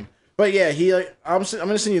 Not All him. right. But yeah, I'm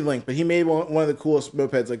gonna send you the link. But he made one of the coolest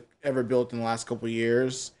mopeds like ever built in the last couple of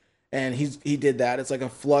years, and he did that. It's like a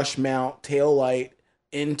flush mount tail light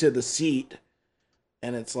into the seat,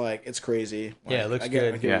 and it's crazy. Like, Yeah, it looks I get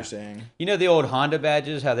good. what Yeah. you're saying. The old Honda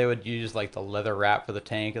badges, how they would use like the leather wrap for the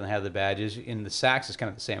tank and have the badges. In the Saks, it's kind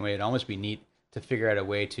of the same way. It'd almost be neat to figure out a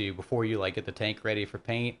way to, before you like get the tank ready for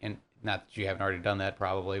paint, and not that you haven't already done that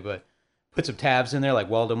probably, but put some tabs in there, like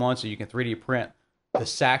weld them on, so you can 3D print the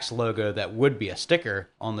Saks logo that would be a sticker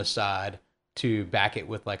on the side to back it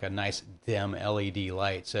with like a nice dim LED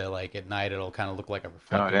light. So like at night it'll kind of look like a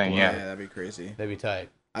reflective. dang, glow. yeah. That'd be crazy. That'd be tight.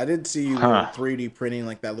 I did see you 3D printing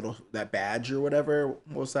like that badge or whatever. What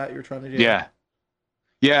was that you're trying to do? yeah.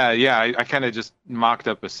 I kind of just mocked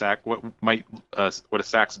up a what a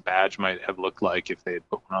Saks badge might have looked like if they had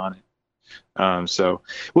put one on it. So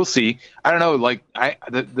we'll see. I don't know. Like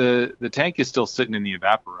the tank is still sitting in the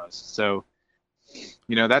evaporust, so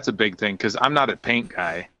that's a big thing because I'm not a paint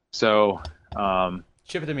guy. So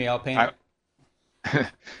Ship it to me, I'll paint it.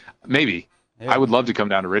 maybe Yeah. I would love to come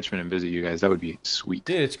down to Richmond and visit you guys. That would be sweet.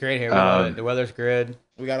 Dude, it's great here. We love it. The weather's good.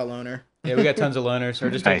 We got a loaner. Yeah, we got tons of loaners. Or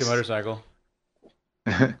just take the Nice. motorcycle.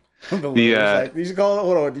 The loaner. You should call it.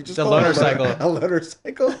 Hold on. You just The call it loaner cycle. A loaner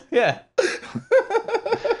cycle. Yeah.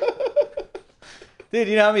 Dude,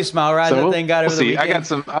 you know how many smile rides that thing got over the see.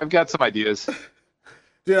 weekend? I've got some ideas.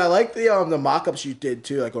 Dude, I like the mock-ups you did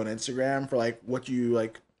too, like on Instagram for like what you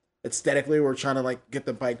like aesthetically were trying to like get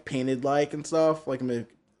the bike painted like and stuff, like in the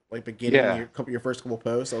beginning Yeah. your first couple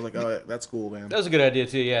posts. I was like, oh, that's cool, man. That was a good idea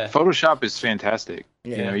too, yeah. Photoshop is fantastic.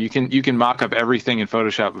 Yeah. You can mock up everything in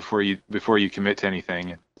Photoshop before you commit to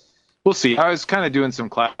anything. We'll see. I was kind of doing some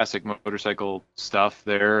classic motorcycle stuff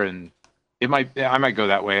there, and I might go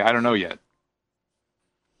that way. I don't know yet.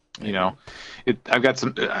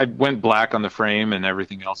 I went black on the frame, and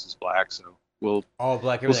everything else is black. So All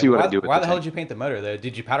black. We'll see what why, I do with Why the the hell tank. did you paint the motor though?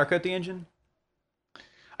 Did you powder coat the engine?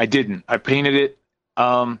 I didn't. I painted it.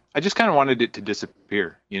 I just kind of wanted it to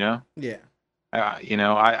disappear, you know? Yeah. You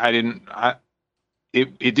know, I didn't.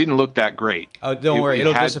 It didn't look that great. Oh, don't worry,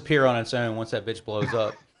 it'll had- disappear on its own once that bitch blows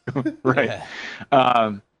up. Right.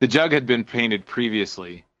 Yeah. The jug had been painted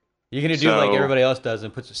previously. You're gonna do like So- everybody else does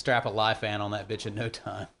and puts a strap of live fan on that bitch in no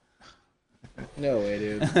time. No way,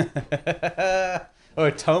 dude. Or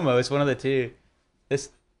Tomo, it's one of the two. This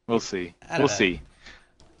We'll see. I don't We'll know. see.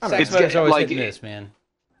 Sax It's Motor's always like- hit and miss, man.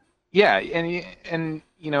 Yeah, and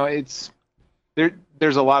you know, it's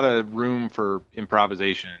there's a lot of room for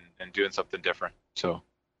improvisation and doing something different. So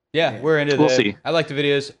Yeah, we're into We'll that. see. I like the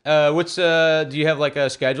videos. What's do you have like a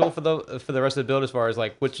schedule for the rest of the build as far as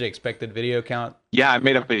like what's the expected video count? yeah, I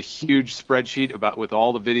made up a huge spreadsheet with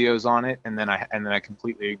all the videos on it, and then I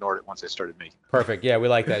completely ignored it once I started making them. Perfect. Yeah, we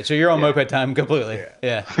like that. So you're on moped time completely.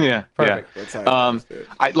 Yeah. Yeah, Perfect. That's how it goes,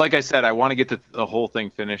 dude. like I said, I want to get the whole thing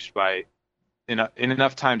finished by in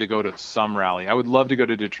enough time to go to some rally. I would love to go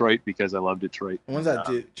to Detroit because I love Detroit. When's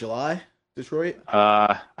that? July? Detroit?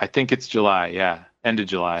 I think it's July. Yeah, end of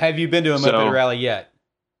July. Have you been to a moped So- rally yet?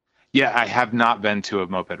 Yeah, I have not been to a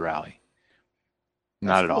moped rally.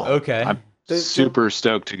 Not at all. Okay. I'm The- super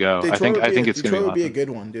stoked to go. I think it's Detroit gonna would be be a awesome. good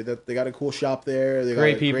one, dude. They got a cool shop there. They got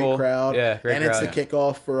Great a people. great crowd. Yeah, great and crowd. it's the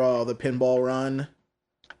kickoff for the pinball run.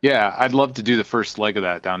 Yeah, I'd love to do the first leg of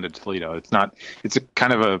that down to Toledo. It's a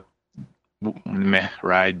kind of a meh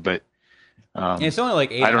ride, but And it's only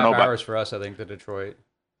like 8 I and a don't half know about- hours for us, I think, to Detroit.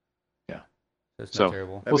 Yeah. That's So- not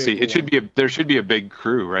terrible. That'd we'll be a see. cool It should there should be a big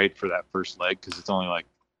crew, right, for that first leg because it's only like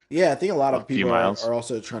Yeah, I think a lot A of few people miles. are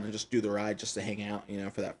also trying to just do the ride just to hang out,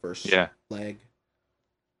 for that first yeah. leg.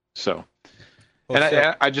 So Well, and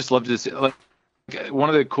so- I just love to see like one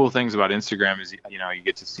of the cool things about Instagram is you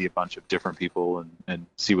get to see a bunch of different people and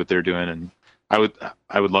see what they're doing, and I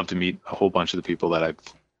would love to meet a whole bunch of the people that I've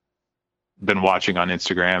been watching on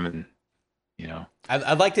Instagram, and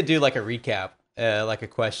I'd like to do like a recap, like a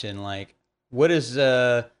question, like what is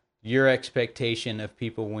your expectation of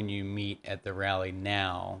people when you meet at the rally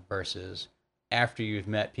now versus after you've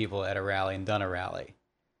met people at a rally and done a rally?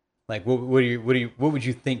 Like what would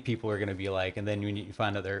you think people are going to be like, and then when you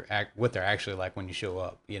find out what they're actually like when you show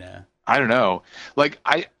up, I don't know. Like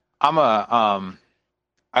I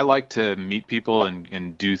like to meet people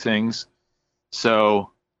and do things.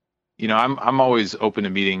 So, I'm always open to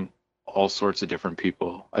meeting all sorts of different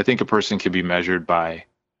people. I think a person can be measured by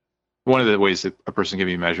one of the ways that a person can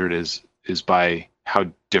be measured is by how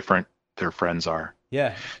different their friends are.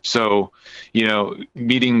 Yeah. So,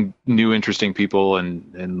 meeting new interesting people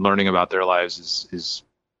and learning about their lives is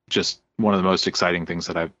just one of the most exciting things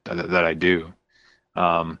that I do.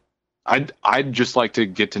 I'd just like to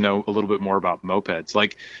get to know a little bit more about mopeds.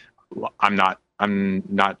 Like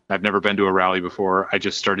I've never been to a rally before. I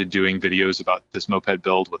just started doing videos about this moped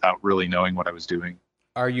build without really knowing what I was doing.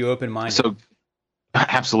 Are you open-minded? So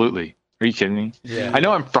absolutely. Are you kidding me? Yeah. I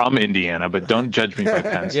know I'm from Indiana, but don't judge me by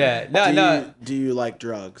Penn State. Yeah. No. Do you like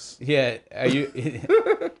drugs? Yeah. Are you?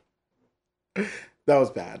 That was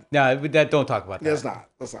bad. No. Don't talk about that. That's not.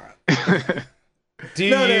 That's not. Do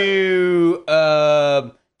No, no.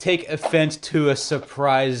 you take offense to a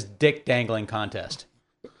surprise dick dangling contest?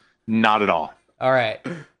 Not at all. All right.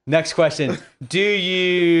 Next question. Do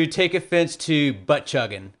you take offense to butt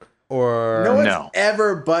chugging? Or No one's No.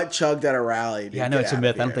 ever butt chugged at a rally. Dude. yeah, I know Get it's a out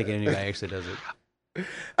myth. of I don't here. think anybody actually does it.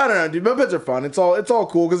 I don't know, dude. Mopeds are fun. It's all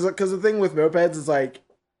cool because the thing with mopeds is like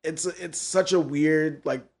it's such a weird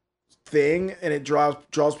like thing, and it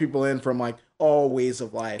draws people in from like all ways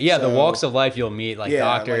of life. Yeah, the So, walks of life you'll meet, like Yeah,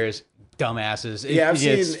 doctors, dumbasses. Yeah, I've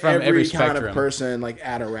It's seen from every kind spectrum. of person like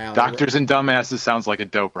at a rally. Doctors and dumbasses sounds like a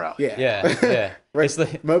dope rally. Yeah, Yeah, yeah. Right. It's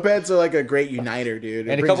like, Mopeds are like a great uniter, dude.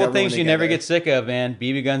 It and a brings couple of everyone things you never together. get sick of, man.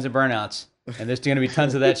 BB guns and burnouts. And there's going to be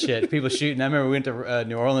tons of that shit. People shooting. I remember we went to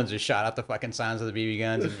New Orleans and shot out the fucking signs of the BB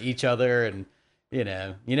guns and each other. And, you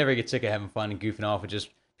never get sick of having fun and goofing off with just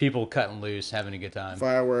people cutting loose, having a good time.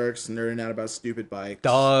 fireworks, nerding out about stupid bikes.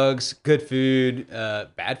 Dogs, good food,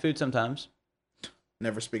 bad food sometimes.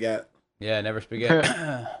 Never spaghetti. Yeah, never spaghetti.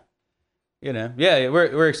 Yeah,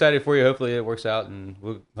 we're excited for you. Hopefully it works out, and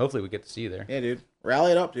hopefully we get to see you there. Yeah, dude.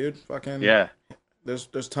 Rally it up, dude. Fucking Yeah. There's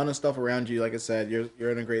a ton of stuff around you. Like I said,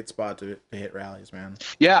 you're in a great spot to hit rallies, man.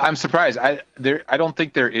 Yeah, I'm surprised. I don't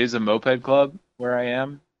think there is a moped club where I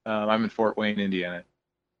am. I'm in Fort Wayne, Indiana.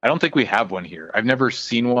 I don't think we have one here. I've never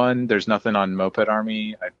seen one. There's nothing on Moped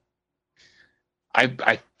Army.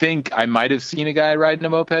 I think I might have seen a guy riding a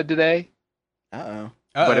moped today, Uh-oh.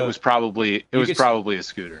 but it Uh-oh. was probably a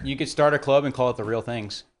scooter. You could start a club and call it the Real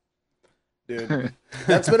Things. Dude,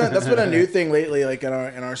 that's been a new thing lately. Like in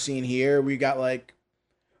our scene here, we got like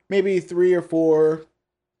maybe 3 or 4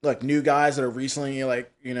 like new guys that are recently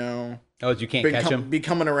like Oh, you can't catch them. be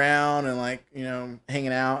coming around and like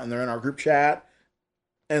hanging out, and they're in our group chat.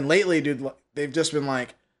 And lately, dude, they've just been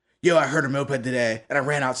like, "Yo, I heard a moped today, and I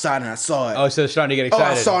ran outside and I saw it. Oh, so they're starting to get Oh,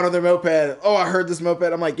 excited. I saw another moped. Oh, I heard this moped."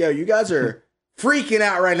 I'm like, "Yo, you guys are freaking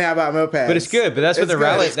out right now about mopeds." But it's good. But that's what It's the good.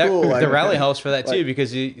 rally. It's cool. The Like- rally helps for that too, like-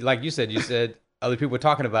 because like you said other people were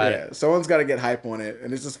talking about it. Yeah, someone's got to get hype on it,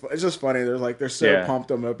 and it's just funny. They're so Yeah.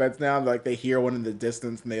 pumped on mopeds now. Like they hear one in the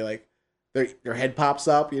distance, and they like their head pops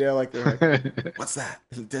up. Like they're like, "What's that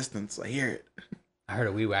in the distance? I hear it." I heard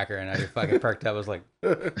a weed whacker and I just fucking perked up. I was like,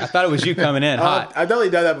 I thought it was you coming in hot. I've definitely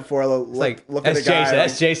done that before. It's like, Look at that's a guy. Jason.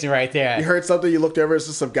 That's like, Jason right there. you heard something, you looked over, it's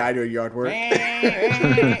just some guy doing yard work.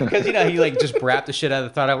 Because he like just brapped the shit out of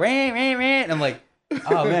the throttle. And I'm like,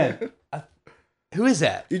 oh man, who is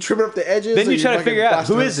that? You tripping up the edges. Then or you try to fucking figure out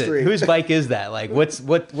blasting who on is the it? street? Whose bike is that? Like,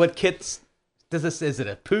 what kits? Is it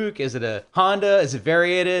a Puch? Is it a Honda? Is it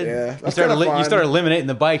variated? Yeah, you that's start kinda fun. you start eliminating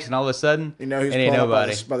the bikes, and all of a sudden, He's it ain't pulling up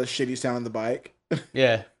nobody. by the shitty sound of the bike.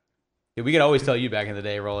 Yeah. Yeah, we could always tell you back in the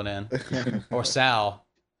day rolling in. Or Sal.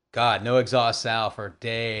 God, no exhaust Sal for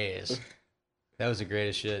days. That was the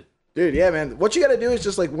greatest shit. Dude, yeah, man. What you got to do is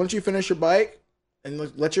just like once you finish your bike,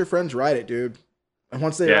 and let your friends ride it, dude. And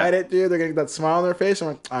once they ride it, dude, they're gonna get that smile on their face. I'm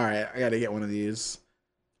like, all right, I got to get one of these.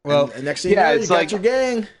 Well, and next thing you know, it's you got like- your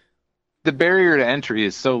gang. The barrier to entry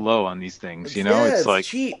is so low on these things. It's like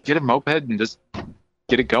cheap. get a moped and just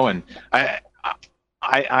get it going.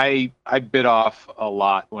 I bit off a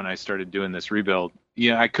lot when I started doing this rebuild.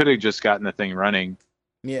 I could have just gotten the thing running,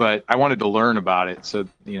 Yeah. but I wanted to learn about it. So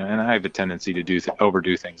and I have a tendency to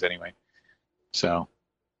overdo things anyway. So,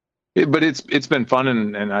 but it's been fun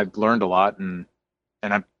and I've learned a lot and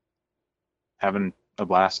I'm having a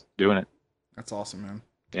blast doing it. That's awesome, man.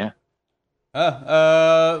 Yeah.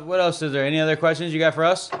 What else is there? Any other questions you got for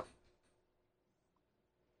us?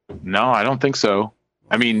 No, I don't think so.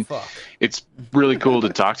 I mean, Fuck. it's really cool to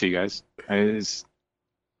talk to you guys. It's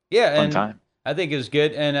Yeah, a fun and time. I think it was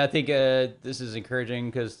good, and I think this is encouraging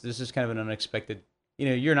because this is kind of an unexpected.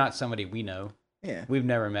 You're not somebody we know. Yeah. We've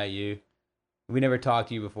never met you. We never talked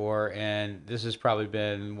to you before, and this has probably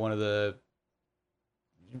been one of the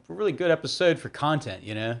really good episode for content.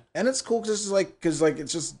 And it's cool because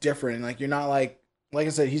it's just different. Like you're not like I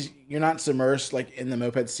said, you're not submersed like in the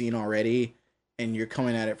moped scene already, and you're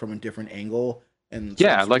coming at it from a different angle. And so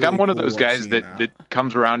Yeah, it's like I'm really one of cool those guys seeing that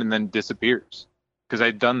comes around and then disappears because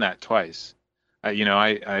I've done that twice.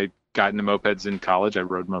 I got into mopeds in college. I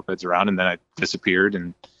rode mopeds around and then I disappeared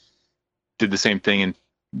and did the same thing in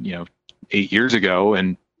 8 years ago.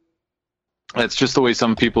 And that's just the way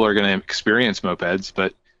some people are going to experience mopeds.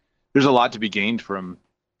 But there's a lot to be gained from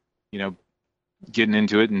getting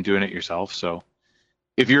into it and doing it yourself. So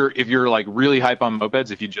if you're like really hype on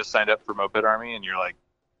mopeds, if you just signed up for Moped Army and you're like,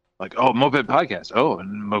 oh, moped podcast, oh,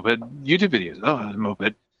 and moped YouTube videos, oh,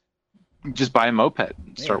 moped, just buy a moped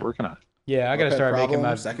and start working on it. Yeah, I got to Moped start problem, making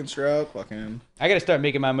my second stroke, fucking. I got to start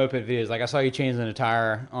making my moped videos. Like I saw you changing the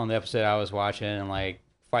tire on the episode I was watching, and like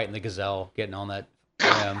fighting the gazelle, getting on that.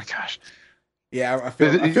 Oh my gosh. Yeah, I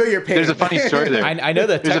feel your pain. There's a funny story there. I know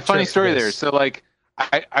that There's a tech funny trip for story there. this. So like,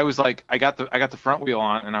 I was like, I got the front wheel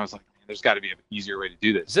on, and I was like, there's got to be an easier way to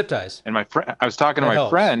do this. Zip ties. And my friend, I was talking to That my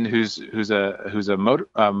helps. friend who's a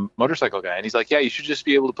motorcycle guy, and he's like, yeah, you should just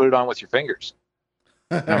be able to put it on with your fingers.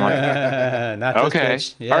 And I'm like, Not this okay,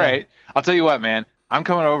 bitch. Yeah. all right. I'll tell you what, man. I'm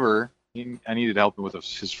coming over. I needed help with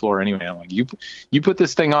his floor anyway. I'm like, you put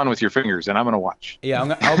this thing on with your fingers, and I'm gonna watch.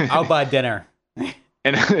 Yeah, I'll buy dinner.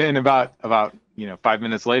 And about 5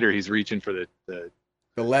 minutes later, he's reaching for the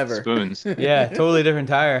lever. spoons. Yeah, totally different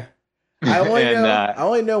tire. I And,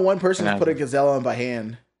 only know one person who's and, put a gazelle on by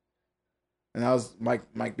hand, and that was Mike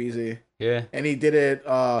Beasy, Yeah, and he did it.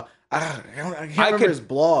 I can't remember could- his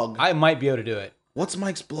blog. I might be able to do it. What's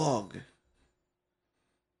Mike's blog?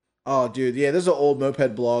 Oh, dude, yeah, there's an old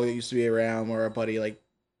moped blog that used to be around where a buddy like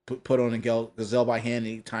put on a gazelle by hand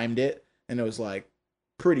and he timed it, and it was like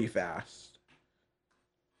pretty fast.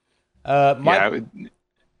 I'm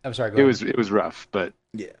sorry. Go ahead. It was rough, but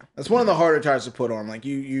Yeah, that's one of the harder tires to put on. Like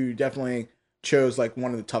you definitely chose like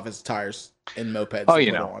one of the toughest tires in mopeds. Oh, to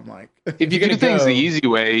you put know. on. Like if you you're do gonna things go- the easy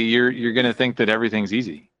way, you're gonna think that everything's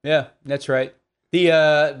easy. Yeah, that's right.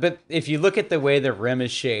 But if you look at the way the rim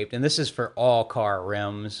is shaped, and this is for all car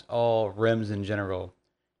rims, all rims in general,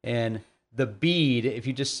 and the bead, if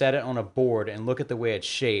you just set it on a board and look at the way it's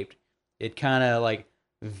shaped, it kind of like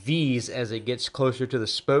V's as it gets closer to the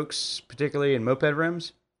spokes, particularly in moped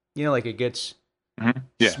rims. Like it gets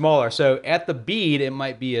Yeah. smaller. So at the bead, it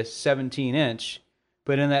might be a 17-inch,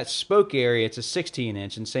 but in that spoke area, it's a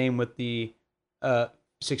 16-inch, and same with the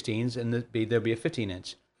 16s, and the bead, there'll be a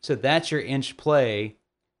 15-inch. So that's your inch play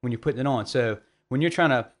when you're putting it on. So when you're trying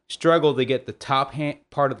to struggle to get the top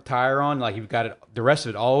part of the tire on, like you've got it, the rest of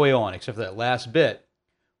it all the way on, except for that last bit.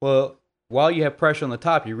 Well, while you have pressure on the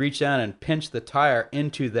top, you reach down and pinch the tire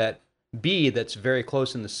into that bead that's very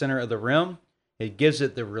close in the center of the rim. It gives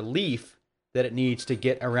it the relief that it needs to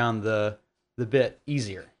get around the bit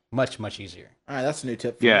easier, much easier. All right, that's a new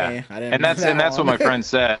tip for Yeah, me. I didn't and know that's what one. my friend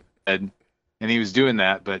said, and he was doing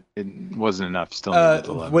that, but it wasn't enough. Still needed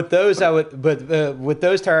to love. With those, with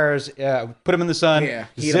those tires, put them in the sun. Yeah,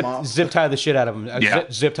 heat 'em up. zip tie the shit out of them. Yeah.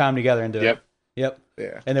 Zip tie them together and do Yep. it. Yep.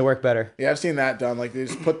 Yeah. And they work better. Yeah, I've seen that done. Like they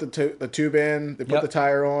just put the tube in, they put Yep. the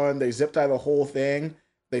tire on, they zip tie the whole thing,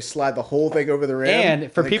 they slide the whole thing over the rim,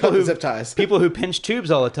 And for they people cut the who zip ties. people who pinch tubes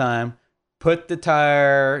all the time, put the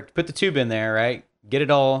tube in there, right? Get it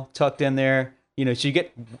all tucked in there. You know, so you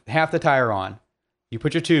get half the tire on. You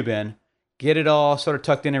put your tube in, get it all sort of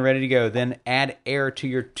tucked in and ready to go. Then add air to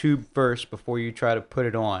your tube first before you try to put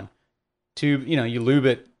it on. Tube, you know, you lube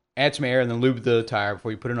it, add some air, and then lube the tire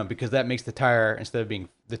before you put it on, because that makes the tire, instead of being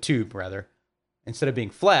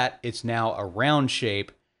flat, it's now a round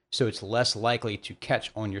shape, so it's less likely to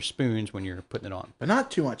catch on your spoons when you're putting it on. But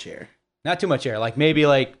not too much air. Not too much air, like maybe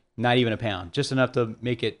like not even a pound, just enough to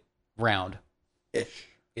make it round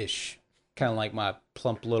ish. Kind of like my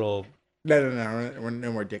plump little. No, we're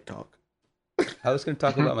no more dick talk. I was going to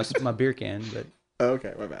talk about my beer can, but Oh,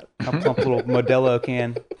 okay, my bad. my plump little Modelo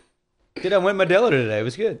can. Dude, I went Modelo today. It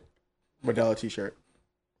was good. Modelo t-shirt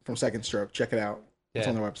from Second Stroke. Check it out. It's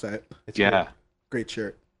Yeah. on their website. It's Yeah. good. Great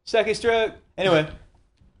shirt. Second stroke. Anyway,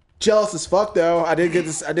 Jealous as fuck though. I did get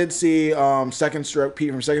this. I did see Second Stroke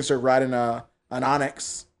Pete from Second Stroke riding an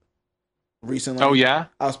Onyx recently. Oh yeah.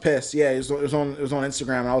 I was pissed. Yeah, it was on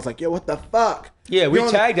Instagram, and I was like, "Yo, what the fuck?" yeah, we You're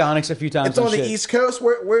on the- tagged Onyx a few times. It's on the shit. East Coast.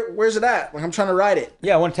 Where's it at? Like I'm trying to ride it.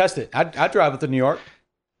 Yeah, I want to test it. I'd drive it to New York.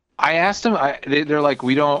 I asked them. They're like,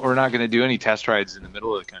 we're not going to do any test rides in the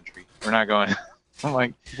middle of the country. We're not going. I'm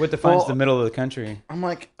like, What defines Well, the middle of the country? I'm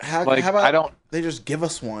like, how like about I don't. they just give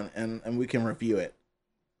us one and we can review it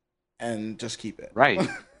and just keep it. Right.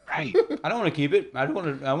 Right. I don't want to keep it. I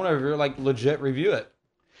want to like legit review it.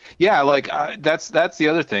 Yeah, like that's the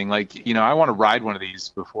other thing. Like, you know, I want to ride one of these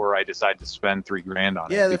before I decide to spend $3,000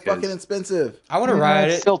 on it. Yeah, they're because fucking expensive. I want to ride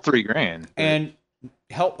it's it still $3,000. and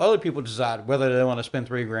help other people decide whether they want to spend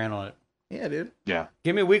 $3,000 on it. Yeah, dude. Yeah.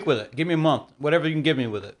 Give me a week with it. Give me a month. Whatever you can give me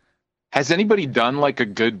with it. Has anybody done like a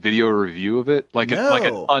good video review of it? Like like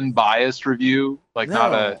an No. unbiased review? Like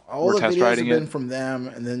not a all we're the test videos have riding been it? from them,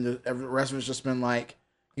 and then the rest of it's just been like,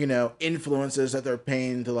 you know, influencers that they're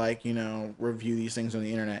paying to like, you know, review these things on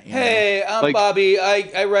the internet. You know? Hey, I'm Like- Bobby.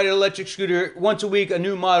 I ride an electric scooter once a week, a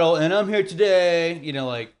new model, and I'm here today. You know,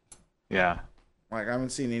 like, Yeah. Like I haven't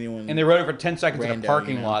seen anyone. and they rode it for 10 seconds in a Rando,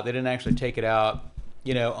 parking you know. lot. They didn't actually take it out,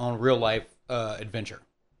 you know, on real life adventure.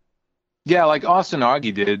 Yeah, like Austin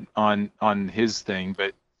Augie did on his thing,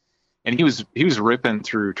 and he was ripping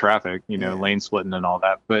through traffic, you know, Yeah. lane splitting and all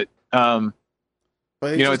that. But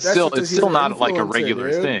But you know, that's it's still just- it's he's still an not like a influencer,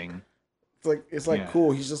 regular dude. thing. It's like Yeah.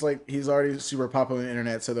 cool. He's just like he's already super popular on the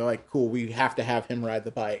internet, so they're like, cool. We have to have him ride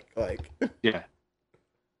the bike. Like, Yeah.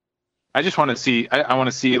 I just want to see. I want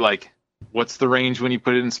to see like what's the range when you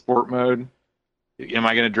put it in sport mode. Am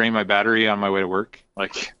I going to drain my battery on my way to work?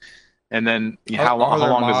 Like, and then how Are there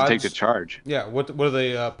long does it take to mods? charge? Yeah, what are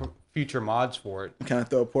the future mods for it? can I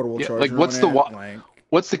throw a portable Yeah, charger? like, what's on the it? wa- Like,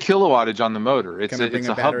 What's the kilowattage on the motor? It's can I bring it's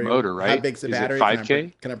a hub battery? motor, right? How big's the Is battery? it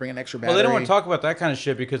 5K? Can I bring an extra battery? Well, they don't want to talk about that kind of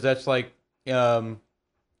shit because that's like, you know,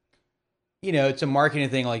 it's a marketing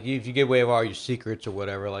thing. Like if you give away all your secrets or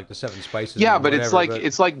whatever, like the 7 spices. Yeah, or but it's whatever,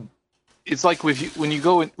 like it's like when you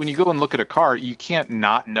go and look at a car, you can't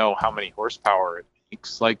not know how many horsepower it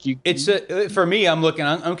makes. Like you, It's for me. I'm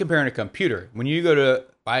comparing a computer. When you go to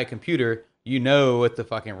buy a computer, you know what the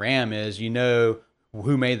fucking RAM is. You know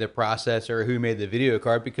who made the processor, who made the video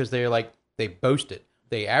card, because they boast it.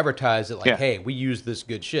 They advertise it like, Yeah. hey, we use this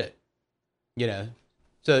good shit. You know.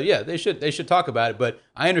 So yeah, they should talk about it. But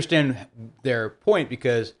I understand their point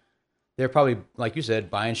because they're probably, like you said,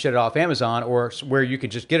 buying shit off Amazon or where you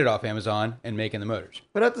could just get it off Amazon and making the motors.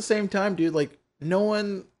 But at the same time, dude, like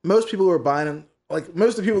most people who are buying them, like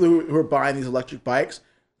most of the people who are buying these electric bikes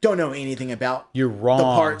don't know anything about You're wrong. the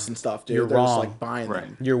parts and stuff, dude. You're They're just wrong. like buying Right.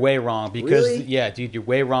 them. You're way wrong because Really? yeah, dude, you're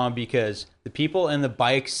way wrong because the people in the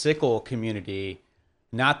bicycle community,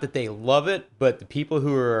 not that they love it, but the people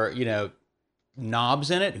who are, you know, knobs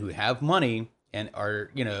in it, who have money and are,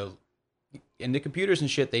 you know, into computers and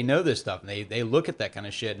shit, they know this stuff and they look at that kind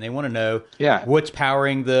of shit and they want to know Yeah. what's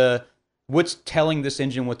powering the what's telling this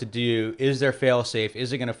engine what to do? Is there fail safe?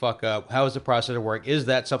 Is it going to fuck up? How does the processor work? Is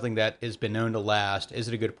that something that has been known to last? Is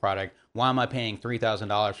it a good product? Why am I paying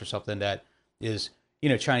 $3,000 for something that is,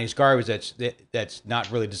 Chinese garbage that's not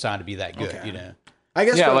really designed to be that good, Okay. I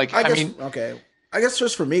guess. Yeah, Okay. I guess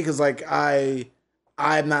just for me, because like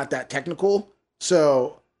I'm not that technical,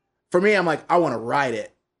 so for me, I'm like I want to ride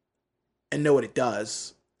it and know what it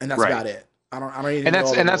does, and that's Right. about it. I don't need to And know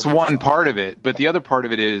all the that's little one stuff. part of it, but the other part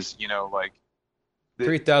of it is, like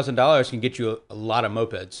 $3,000 can get you a lot of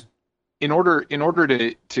mopeds. in order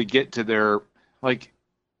to get to their, like,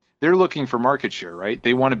 they're looking for market share, right?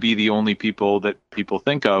 They want to be the only people that people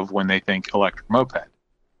think of when they think electric moped.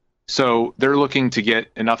 So they're looking to get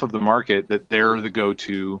enough of the market that they're the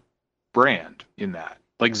go-to brand in that.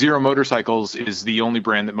 Like Zero Motorcycles is the only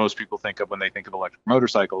brand that most people think of when they think of electric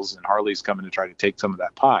motorcycles, and Harley's coming to try to take some of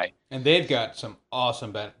that pie. And they've got some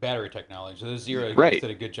awesome battery technology. So the Zero Right.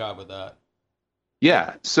 did a good job with that.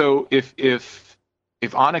 Yeah. So if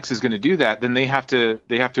Onyx is going to do that, then they have to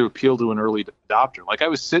appeal to an early adopter. Like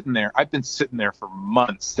I've been sitting there for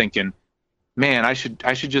months thinking, man, I should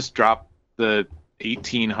just drop the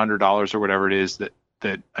 $1,800 or whatever it is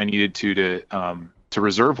that I needed to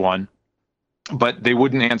reserve one, but they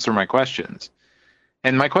wouldn't answer my questions.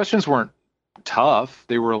 And my questions weren't tough.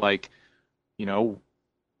 They were like,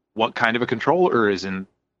 what kind of a controller is in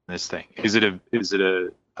this thing? Is it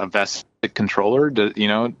a Vestic controller?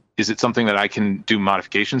 Is it something that I can do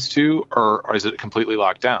modifications to, or is it completely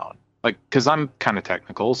locked down? Like, because I'm kind of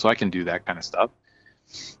technical, so I can do that kind of stuff.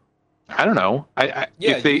 I don't know. I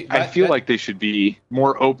feel like they should be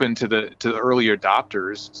more open to the early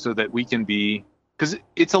adopters, so that we can be, because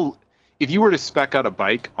if you were to spec out a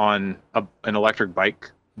bike on an electric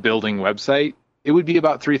bike building website, it would be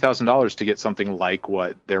about $3,000 to get something like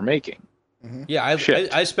what they're making. Yeah, I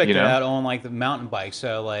spec'd it out on like the mountain bikes.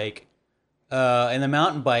 So like, and the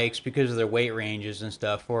mountain bikes, because of their weight ranges and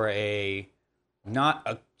stuff, for not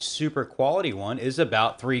a super quality one, is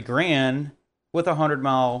about $3,000 with a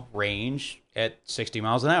 100-mile range at 60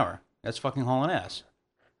 miles an hour. That's fucking hauling ass.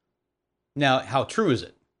 Now, how true is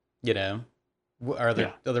it? Are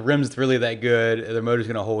the rims really that good? Are the motor's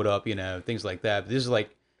going to hold up? Things like that. But this is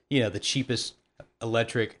like, the cheapest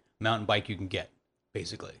electric mountain bike you can get,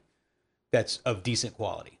 basically. That's of decent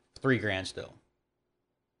quality. $3,000 still.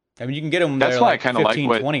 I mean, you can get them. That's there why like I kind of like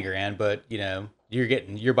what $20,000, but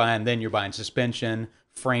you're buying suspension,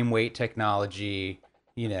 frame weight technology,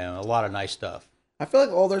 a lot of nice stuff. I feel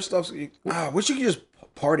like all their stuff's. I wish you could just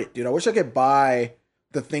part it, dude. I wish I could buy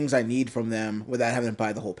the things I need from them without having to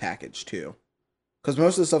buy the whole package too. Because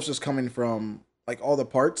most of the stuff's just coming from like all the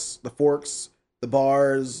parts, the forks, the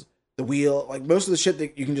bars, the wheel, like most of the shit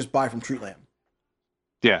that you can just buy from Treatland.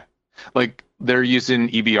 Yeah. Like they're using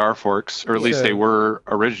EBR forks, or at least they were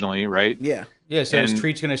originally, right? Yeah. Yeah, so is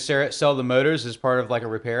Treat's going to sell the motors as part of like a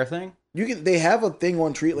repair thing? They have a thing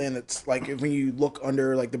on Treatland that's like, when you look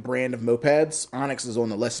under like the brand of mopeds, Onyx is on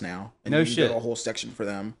the list now. And you can go to a whole section for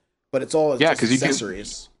them. But it's all just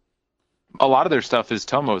accessories. A lot of their stuff is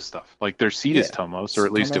Tomos stuff. Like their seat is Tomos, or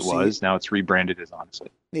at least it was. Seat. Now it's rebranded as Onyx.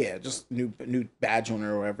 Yeah, just new badge on it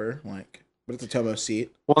or whatever. Like, but it's a Tomos seat.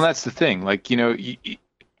 Well, and that's the thing. Like,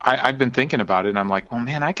 I've been thinking about it, and I'm like, well,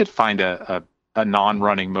 man, I could find a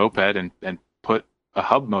non-running moped and put a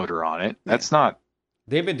hub motor on it. That's not.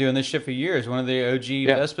 They've been doing this shit for years. One of the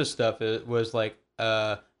OG Vespa stuff was like,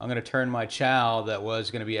 I'm going to turn my Chow that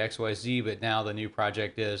was going to be XYZ, but now the new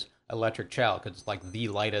project is electric Chow, because it's like the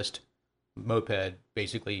lightest moped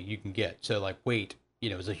basically you can get. So like weight,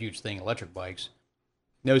 is a huge thing. Electric bikes,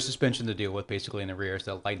 no suspension to deal with basically in the rear,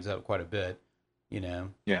 so that lightens up quite a bit.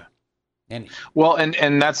 Yeah. And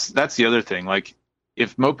that's the other thing. Like,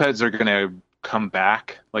 if mopeds are going to come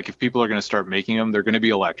back, like if people are going to start making them, they're going to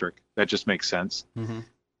be electric. That just makes sense. Mm-hmm.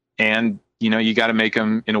 And you got to make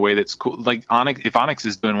them in a way that's cool. Like if Onyx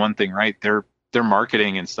is doing one thing right, their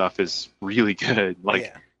marketing and stuff is really good.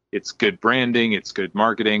 Like it's good branding, it's good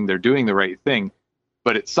marketing. They're doing the right thing.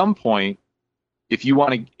 But at some point, if you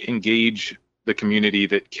want to engage the community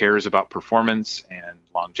that cares about performance and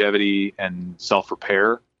longevity and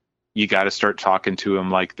self-repair, you got to start talking to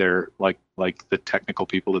them like they're like the technical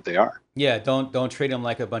people that they are. Yeah, don't treat them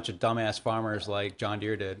like a bunch of dumbass farmers like John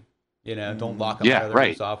Deere did. Don't lock them out of their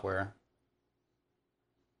own software.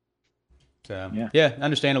 So yeah,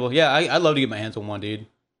 understandable. Yeah, I'd love to get my hands on one, dude.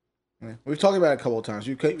 Yeah. We've talked about it a couple of times.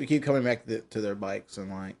 We keep coming back to their bikes, and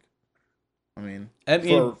like, I mean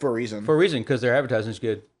for a reason. For a reason, because their advertising's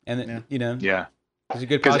good, and Yeah. There's a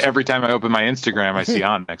good Because possibility. every time I open my Instagram, I see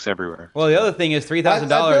Onyx everywhere. Well, the other thing is I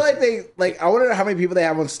 $3,000. feel like I wonder how many people they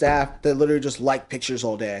have on staff that literally just like pictures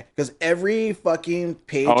all day. Because every fucking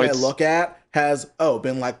page Oh, I it's- look at has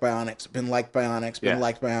been liked by Onyx, been liked by Onyx, been Yeah.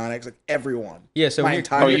 liked by Onyx, like everyone. Yeah, so my when you're-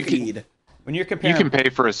 entire you can- feed. when you're You comparing, can pay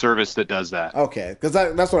for a service that does that. Okay, because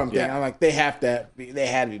that's what I'm thinking. Yeah. I'm like, they had to be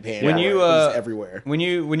paying. When for you, it, 'cause it's everywhere. when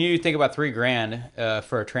you think about $3,000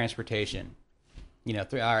 for a transportation, you know,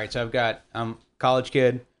 all right. So I'm a college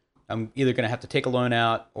kid. I'm either going to have to take a loan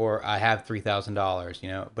out or I have $3,000. You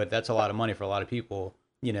know, but that's a lot of money for a lot of people.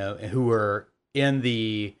 You know, who are in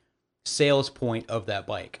the sales point of that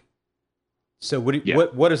bike. So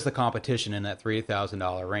what is the competition in that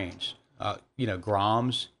 $3,000 range? You know,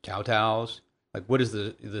 Groms, Towels. Like, what is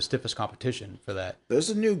the stiffest competition for that?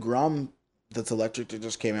 There's a new Grom that's electric that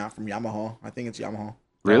just came out from Yamaha. I think it's Yamaha.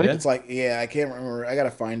 Really? Yeah. It's like, I can't remember. I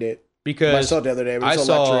gotta find it. I Because saw it the other day. But I it's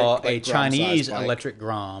saw electric, a like, Grom-sized Chinese bike. electric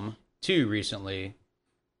Grom 2 recently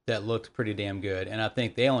that looked pretty damn good, and I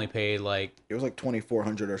think they only paid like, It was like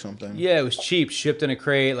 2,400 or something. yeah, it was cheap, shipped in a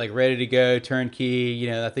crate, like ready to go, turnkey. You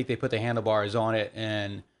know, I think they put the handlebars on it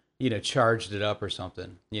and, you know, charged it up or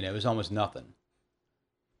something. You know, it was almost nothing.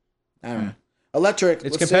 I don't know. Electric.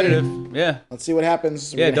 It's let's competitive. See. Yeah. Let's see what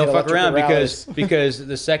happens. Yeah, We're gonna don't hit fuck electric around at rallies. because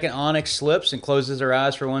the second Onyx slips and closes their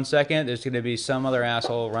eyes for 1 second, there's going to be some other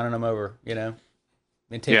asshole running them over, you know,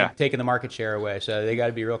 and taking the market share away. So they got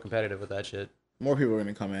to be real competitive with that shit. More people are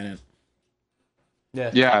gonna come in.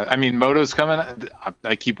 Yeah, I mean, Moto's coming.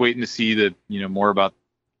 I keep waiting to see more about,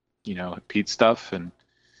 Pete stuff, and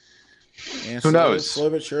who knows? Slow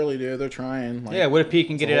but surely, dude. They're trying. Like, Yeah, what if Pete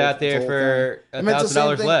can get it's it a out there whole for thing. I mean, it's the same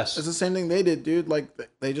 $1,000 thing- less? It's the same thing they did, dude. Like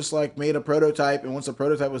they just like made a prototype, and once the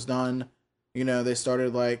prototype was done, they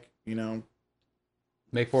started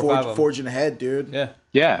Make 4 or 5 of them. forging ahead, dude. Yeah.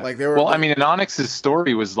 Yeah. Like, they were- Well, I mean, and Onyx's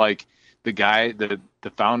story was like the guy, the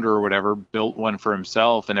founder or whatever, built one for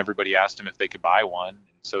himself, and everybody asked him if they could buy one. And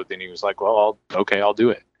so then he was like, "Well, I'll do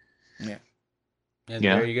it." And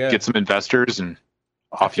there you go. Get some investors, and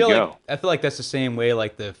I off you feel go. I feel like that's the same way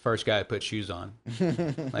like the first guy put shoes on.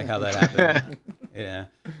 Like how that happened. Yeah.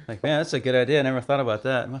 Like, man, that's a good idea. I never thought about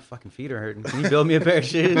that. My fucking feet are hurting. Can you build me a pair of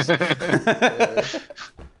shoes?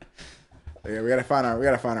 Yeah, we gotta find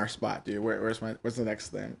our spot, dude. What's the next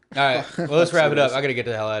thing? All right. Well, let's wrap it up. I got to get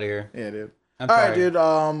the hell out of here. Yeah, dude. I'm All sorry. right,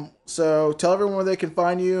 dude. So tell everyone where they can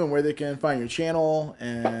find you and where they can find your channel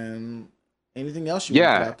and anything else you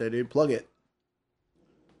want to put out there, dude. Plug it.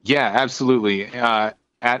 Yeah, absolutely.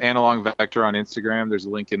 At Analog Vector on Instagram, there's a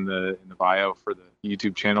link in the bio for the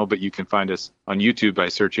YouTube channel, but you can find us on YouTube by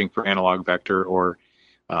searching for Analog Vector or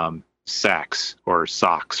Sax or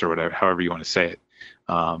Socks or whatever, however you want to say it.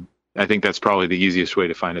 I think that's probably the easiest way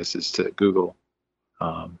to find us is to Google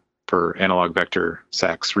for Analog Vector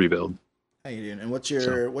Sax Rebuild. How you doing? And what's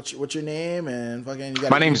your name and fucking? You got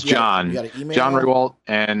My name's John. You got an email? John Rewalt,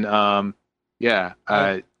 and I'm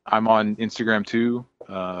on Instagram too.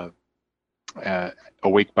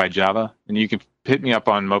 Awake by Java, and you can hit me up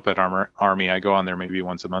on Moped Army. I go on there maybe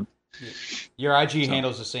once a month. Your IG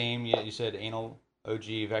handle's the same. You said anal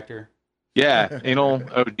OG vector. Yeah, anal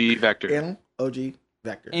OD Vector. Anal OG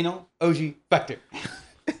Vector. Anal OG vector.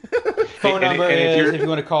 Phone And- number and if is you're- if you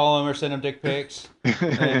want to call them or send them dick pics.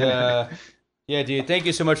 And yeah, dude, thank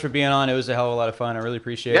you so much for being on. It was a hell of a lot of fun. I really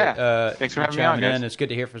appreciate it. Thanks for having me on, chiming in. guys. It's good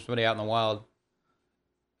to hear from somebody out in the wild.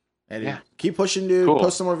 Hey, dude. Yeah. Keep pushing, dude. Cool.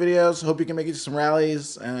 Post some more videos. Hope you can make it to some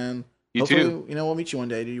rallies, and You hopefully, too. we'll meet you one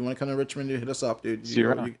day, dude. You want to come to Richmond, dude? Hit us up, dude. See you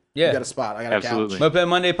around. Yeah. You got a spot. I got a Absolutely. couch. Moped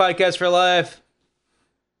Monday podcast for life.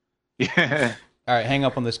 Yeah. All right, hang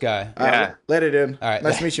up on this guy. All right, Yeah. later, dude. All right.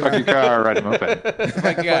 Nice to meet you, Fuck your man. car, ride a moped. Oh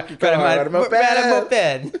my God. Fuck your car, ride a moped.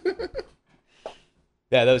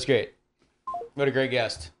 Yeah, that was great. What a great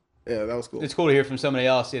guest. Yeah, that was cool. It's cool to hear from somebody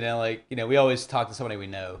else, we always talk to somebody we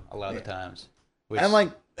know a lot of the times. Which, And like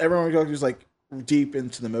everyone we talk to is like deep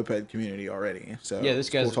into the moped community already. So Yeah, this it's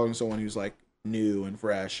cool guy's- talking to someone who's like new and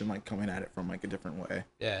fresh and like coming at it from like a different way.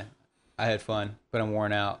 yeah, I had fun, but I'm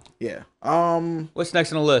worn out. Yeah. What's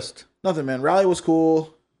next on the list? Nothing, man. Rally was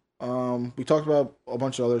cool. We talked about a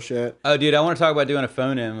bunch of other shit. Oh, dude, I want to talk about doing a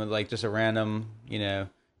phone in with like just a random,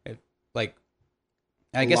 like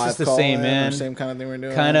I guess Live it's the call same in or man. same kind of thing we're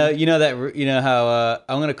doing. Kind of, how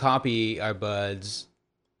I'm gonna copy our buds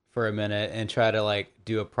for a minute and try to like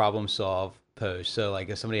do a problem solve post. So like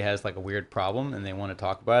if somebody has like a weird problem and they want to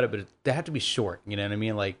talk about it, but they have to be short. You know what I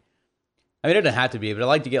mean? Like, it doesn't have to be, but I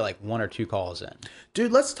like to get like 1 or 2 calls in.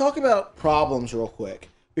 Dude, let's talk about problems real quick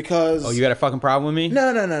because Oh, you got a fucking problem with me?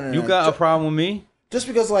 no. You got a problem with me? Just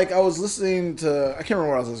because, like, I was listening to, I can't remember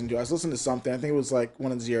what I was listening to. I was listening to something. I think it was like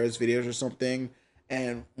one of Ziero's videos or something.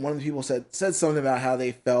 and one of the people said something about how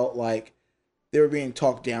they felt like they were being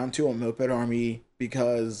talked down to on Moped Army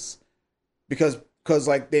because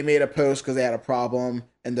like they made a post because they had a problem,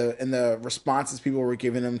 and the responses people were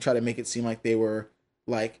giving them try to make it seem like they were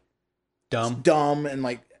like dumb and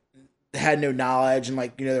like had no knowledge, and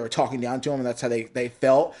like, you know, they were talking down to them, and that's how they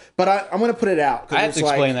felt. But I'm gonna put it out. I have to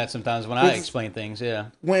explain that sometimes when I explain things. Yeah.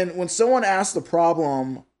 When someone asks the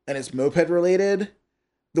problem and it's moped related,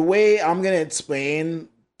 the way I'm gonna explain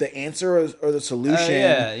the answer or the solution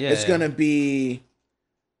is gonna be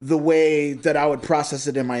the way that I would process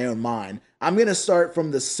it in my own mind. I'm gonna start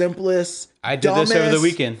from the simplest, I did this over the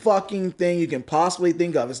weekend, fucking thing you can possibly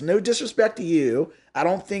think of. It's no disrespect to you. I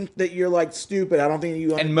don't think that you're like stupid. I don't think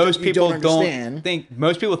you. And most people don't think.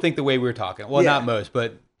 Most people think the way we're talking. Well, not most,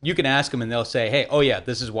 but you can ask them and they'll say, "Hey, oh yeah,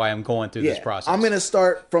 this is why I'm going through this process." I'm gonna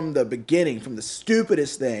start from the beginning, from the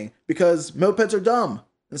stupidest thing, because mopeds are dumb,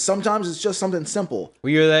 and sometimes it's just something simple.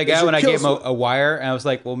 Well, you're that guy when I gave him a wire, and I was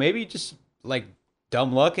like, "Well, maybe just like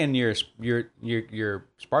dumb luck, and your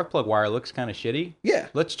spark plug wire looks kind of shitty. Yeah,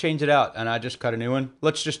 let's change it out." And I just cut a new one.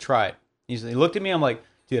 Let's just try it. He looked at me. I'm like,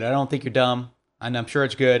 "Dude, I don't think you're dumb. And I'm sure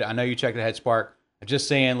it's good. I know you checked the head spark. I'm just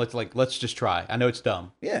saying, let's just try. I know it's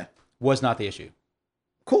dumb." Yeah. Was not the issue.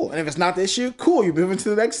 Cool. And if it's not the issue, cool. You're moving to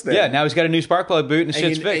the next thing. Yeah. Now he's got a new spark plug boot and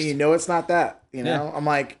shit's fixed. And you know it's not that. You know. Yeah. I'm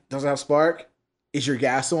like, does it have spark? Is your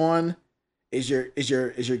gas on? Is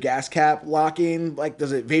your gas cap locking? Like,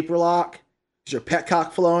 does it vapor lock? Is your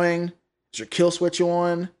petcock flowing? Is your kill switch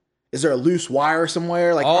on? Is there a loose wire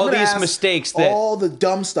somewhere? Like, all these mistakes, all the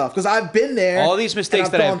dumb stuff, because I've been there. All these mistakes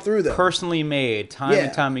that I've personally made time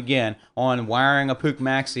and time again on wiring a Puch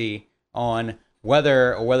Maxi, on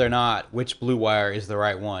whether or not which blue wire is the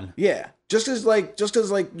right one. Yeah, just because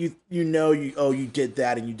you did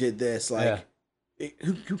that and you did this, like,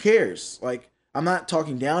 who cares? Like, I'm not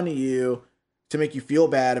talking down to you to make you feel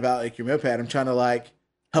bad about like your moped. I'm trying to like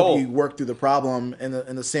help you work through the problem in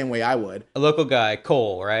the same way I would. A local guy,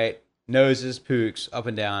 Cole, right? Knows his Puchs up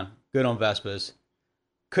and down, good on Vespas.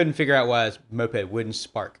 Couldn't figure out why his moped wouldn't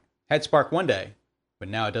spark. Had spark one day, but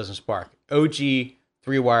now it doesn't spark. OG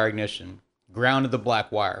 3-wire ignition, grounded the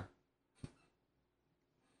black wire.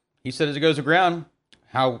 He said as it goes to ground,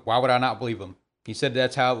 why would I not believe him? He said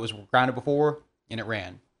that's how it was grounded before, and it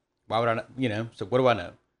ran. Why would I not, so what do I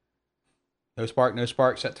know? No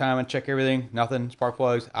spark, set time and check everything, nothing, spark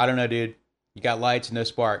plugs. I don't know, dude. You got lights, no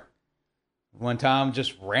spark. One time,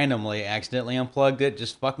 just randomly, accidentally unplugged it,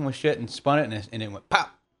 just fucking with shit and spun it, and it went pop.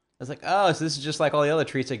 I was like, oh, so this is just like all the other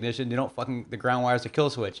treats ignition. You don't the ground wire's a kill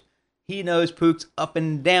switch. He knows Puchs up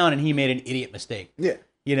and down, and he made an idiot mistake. Yeah.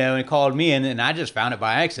 And called me, and I just found it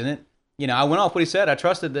by accident. I went off what he said. I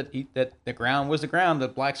trusted that that the ground was the ground, the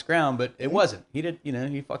black's ground, but it wasn't. He did,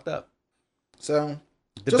 he fucked up. So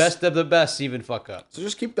the best of the best even fuck up. So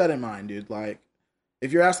just keep that in mind, dude. Like,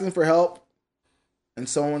 if you're asking for help and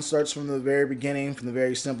someone starts from the very beginning, from the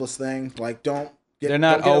very simplest thing, like they're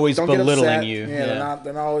not always belittling you. Yeah,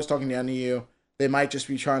 they're not always talking down to you. They might just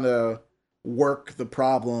be trying to work the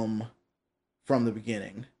problem from the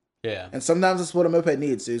beginning. Yeah. And sometimes that's what a moped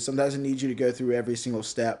needs, dude. Sometimes it needs you to go through every single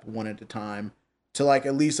step one at a time to like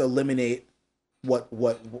at least eliminate what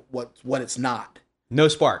it's not. No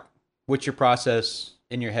spark. What's your process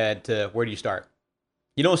in your head to where do you start?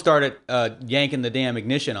 You don't start at yanking the damn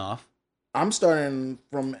ignition off. I'm starting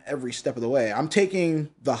from every step of the way. I'm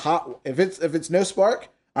taking the hot. If it's no spark,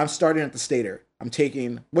 I'm starting at the stator.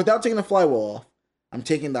 Without taking the flywheel off, I'm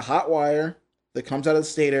taking the hot wire that comes out of the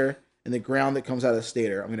stator and the ground that comes out of the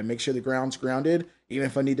stator. I'm going to make sure the ground's grounded, even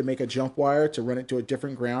if I need to make a jump wire to run it to a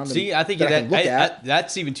different ground. See, I think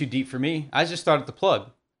that's even too deep for me. I just start at the plug.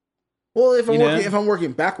 Well, if I'm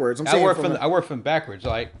working backwards, I work from backwards.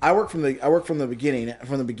 Like I work from the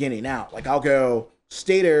beginning out. Like I'll go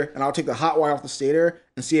stator and I'll take the hot wire off the stator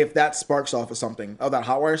and see if that sparks off of something. Oh, that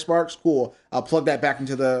hot wire sparks? Cool. I'll plug that back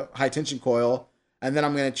into the high tension coil, and then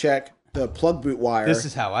I'm going to check the plug boot wire. This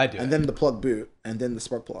is how I do it. And then the plug boot, and then the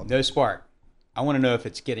spark plug. No spark. I want to know if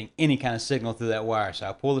it's getting any kind of signal through that wire. So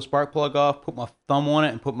I pull the spark plug off, put my thumb on it,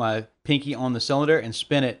 and put my pinky on the cylinder and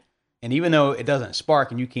spin it. And even though it doesn't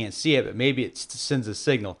spark and you can't see it, but maybe it sends a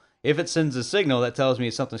signal. If it sends a signal, that tells me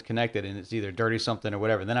something's connected and it's either dirty something or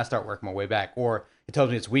whatever. Then I start working my way back. Or it tells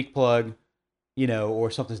me it's weak plug,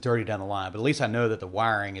 or something's dirty down the line. But at least I know that the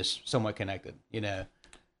wiring is somewhat connected,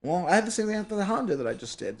 Well, I had the same thing after the Honda that I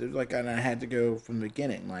just did. And I had to go from the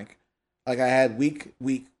beginning. Like I had weak,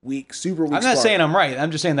 super weak. I'm not saying I'm right. I'm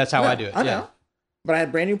just saying that's how I do it. I know. But I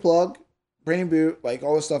had brand new plug, brand new boot, like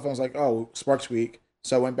all this stuff. I was like, oh, spark's weak.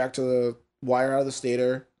 So I went back to the wire out of the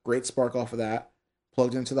stator, great spark off of that,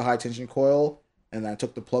 plugged into the high tension coil, and then I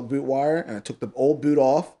took the plug boot wire, and I took the old boot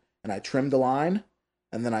off, and I trimmed the line,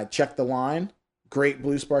 and then I checked the line. Great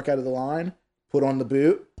blue spark out of the line. Put on the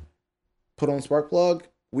boot, put on the spark plug,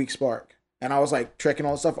 weak spark. And I was like checking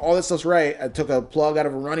all this stuff. All this stuff's right. I took a plug out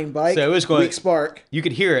of a running bike. So it was going weak spark. You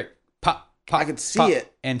could hear it pop, pop. I could see pop,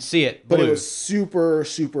 it. and see it. But blue. it was super,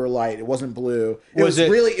 super light. It wasn't blue. It Was was it-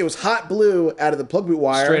 really, it was hot blue out of the plug boot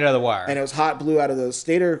wire. straight out of the wire. And it was hot blue out of the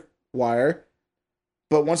stator wire.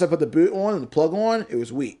 But once I put the boot on and the plug on, it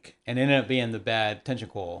was weak. And ended up being the bad tension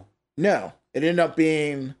coil. No, it ended up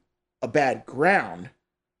being a bad ground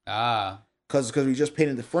Ah. because we just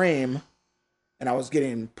painted the frame and I was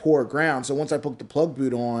getting poor ground. So once I put the plug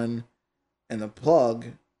boot on and the plug,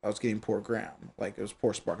 I was getting poor ground. Like it was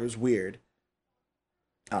poor spark. It was weird.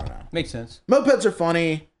 I don't know. Makes sense. Mopeds are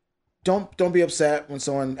funny. Don't be upset when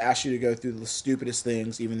someone asks you to go through the stupidest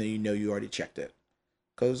things, even though you know you already checked it.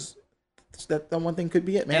 Because that one thing could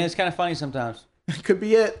be it, And man. it's kind of funny sometimes. Could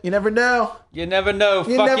be it. You never know. You never know.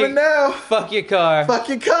 You Fuck never your, know. Fuck your car. Fuck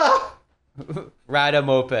your car. Ride a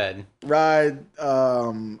moped. Ride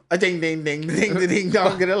a ding ding ding ding ding ding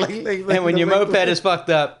dong. Get a ling, ling, ling, And when your ling, moped is fucked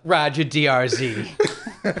up, ride your DRZ.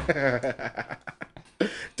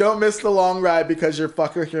 Don't miss the long ride because you're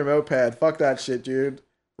fucking with your moped. Fuck that shit, dude.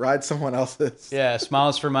 Ride someone else's. Yeah,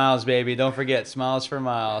 smiles for miles, baby. Don't forget, smiles for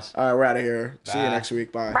miles. All right, we're out of here. See you Bye. next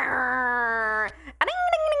week. Bye. Fuck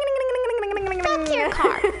your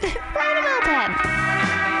car. Ride a moped.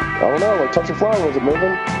 I don't know, like touch a flower, was it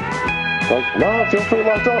moving? Like, nah, it feels pretty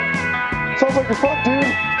locked up. Sounds like you're fucked, dude.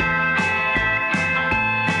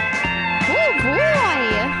 Oh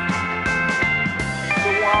boy.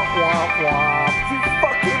 Wah, wah, wah.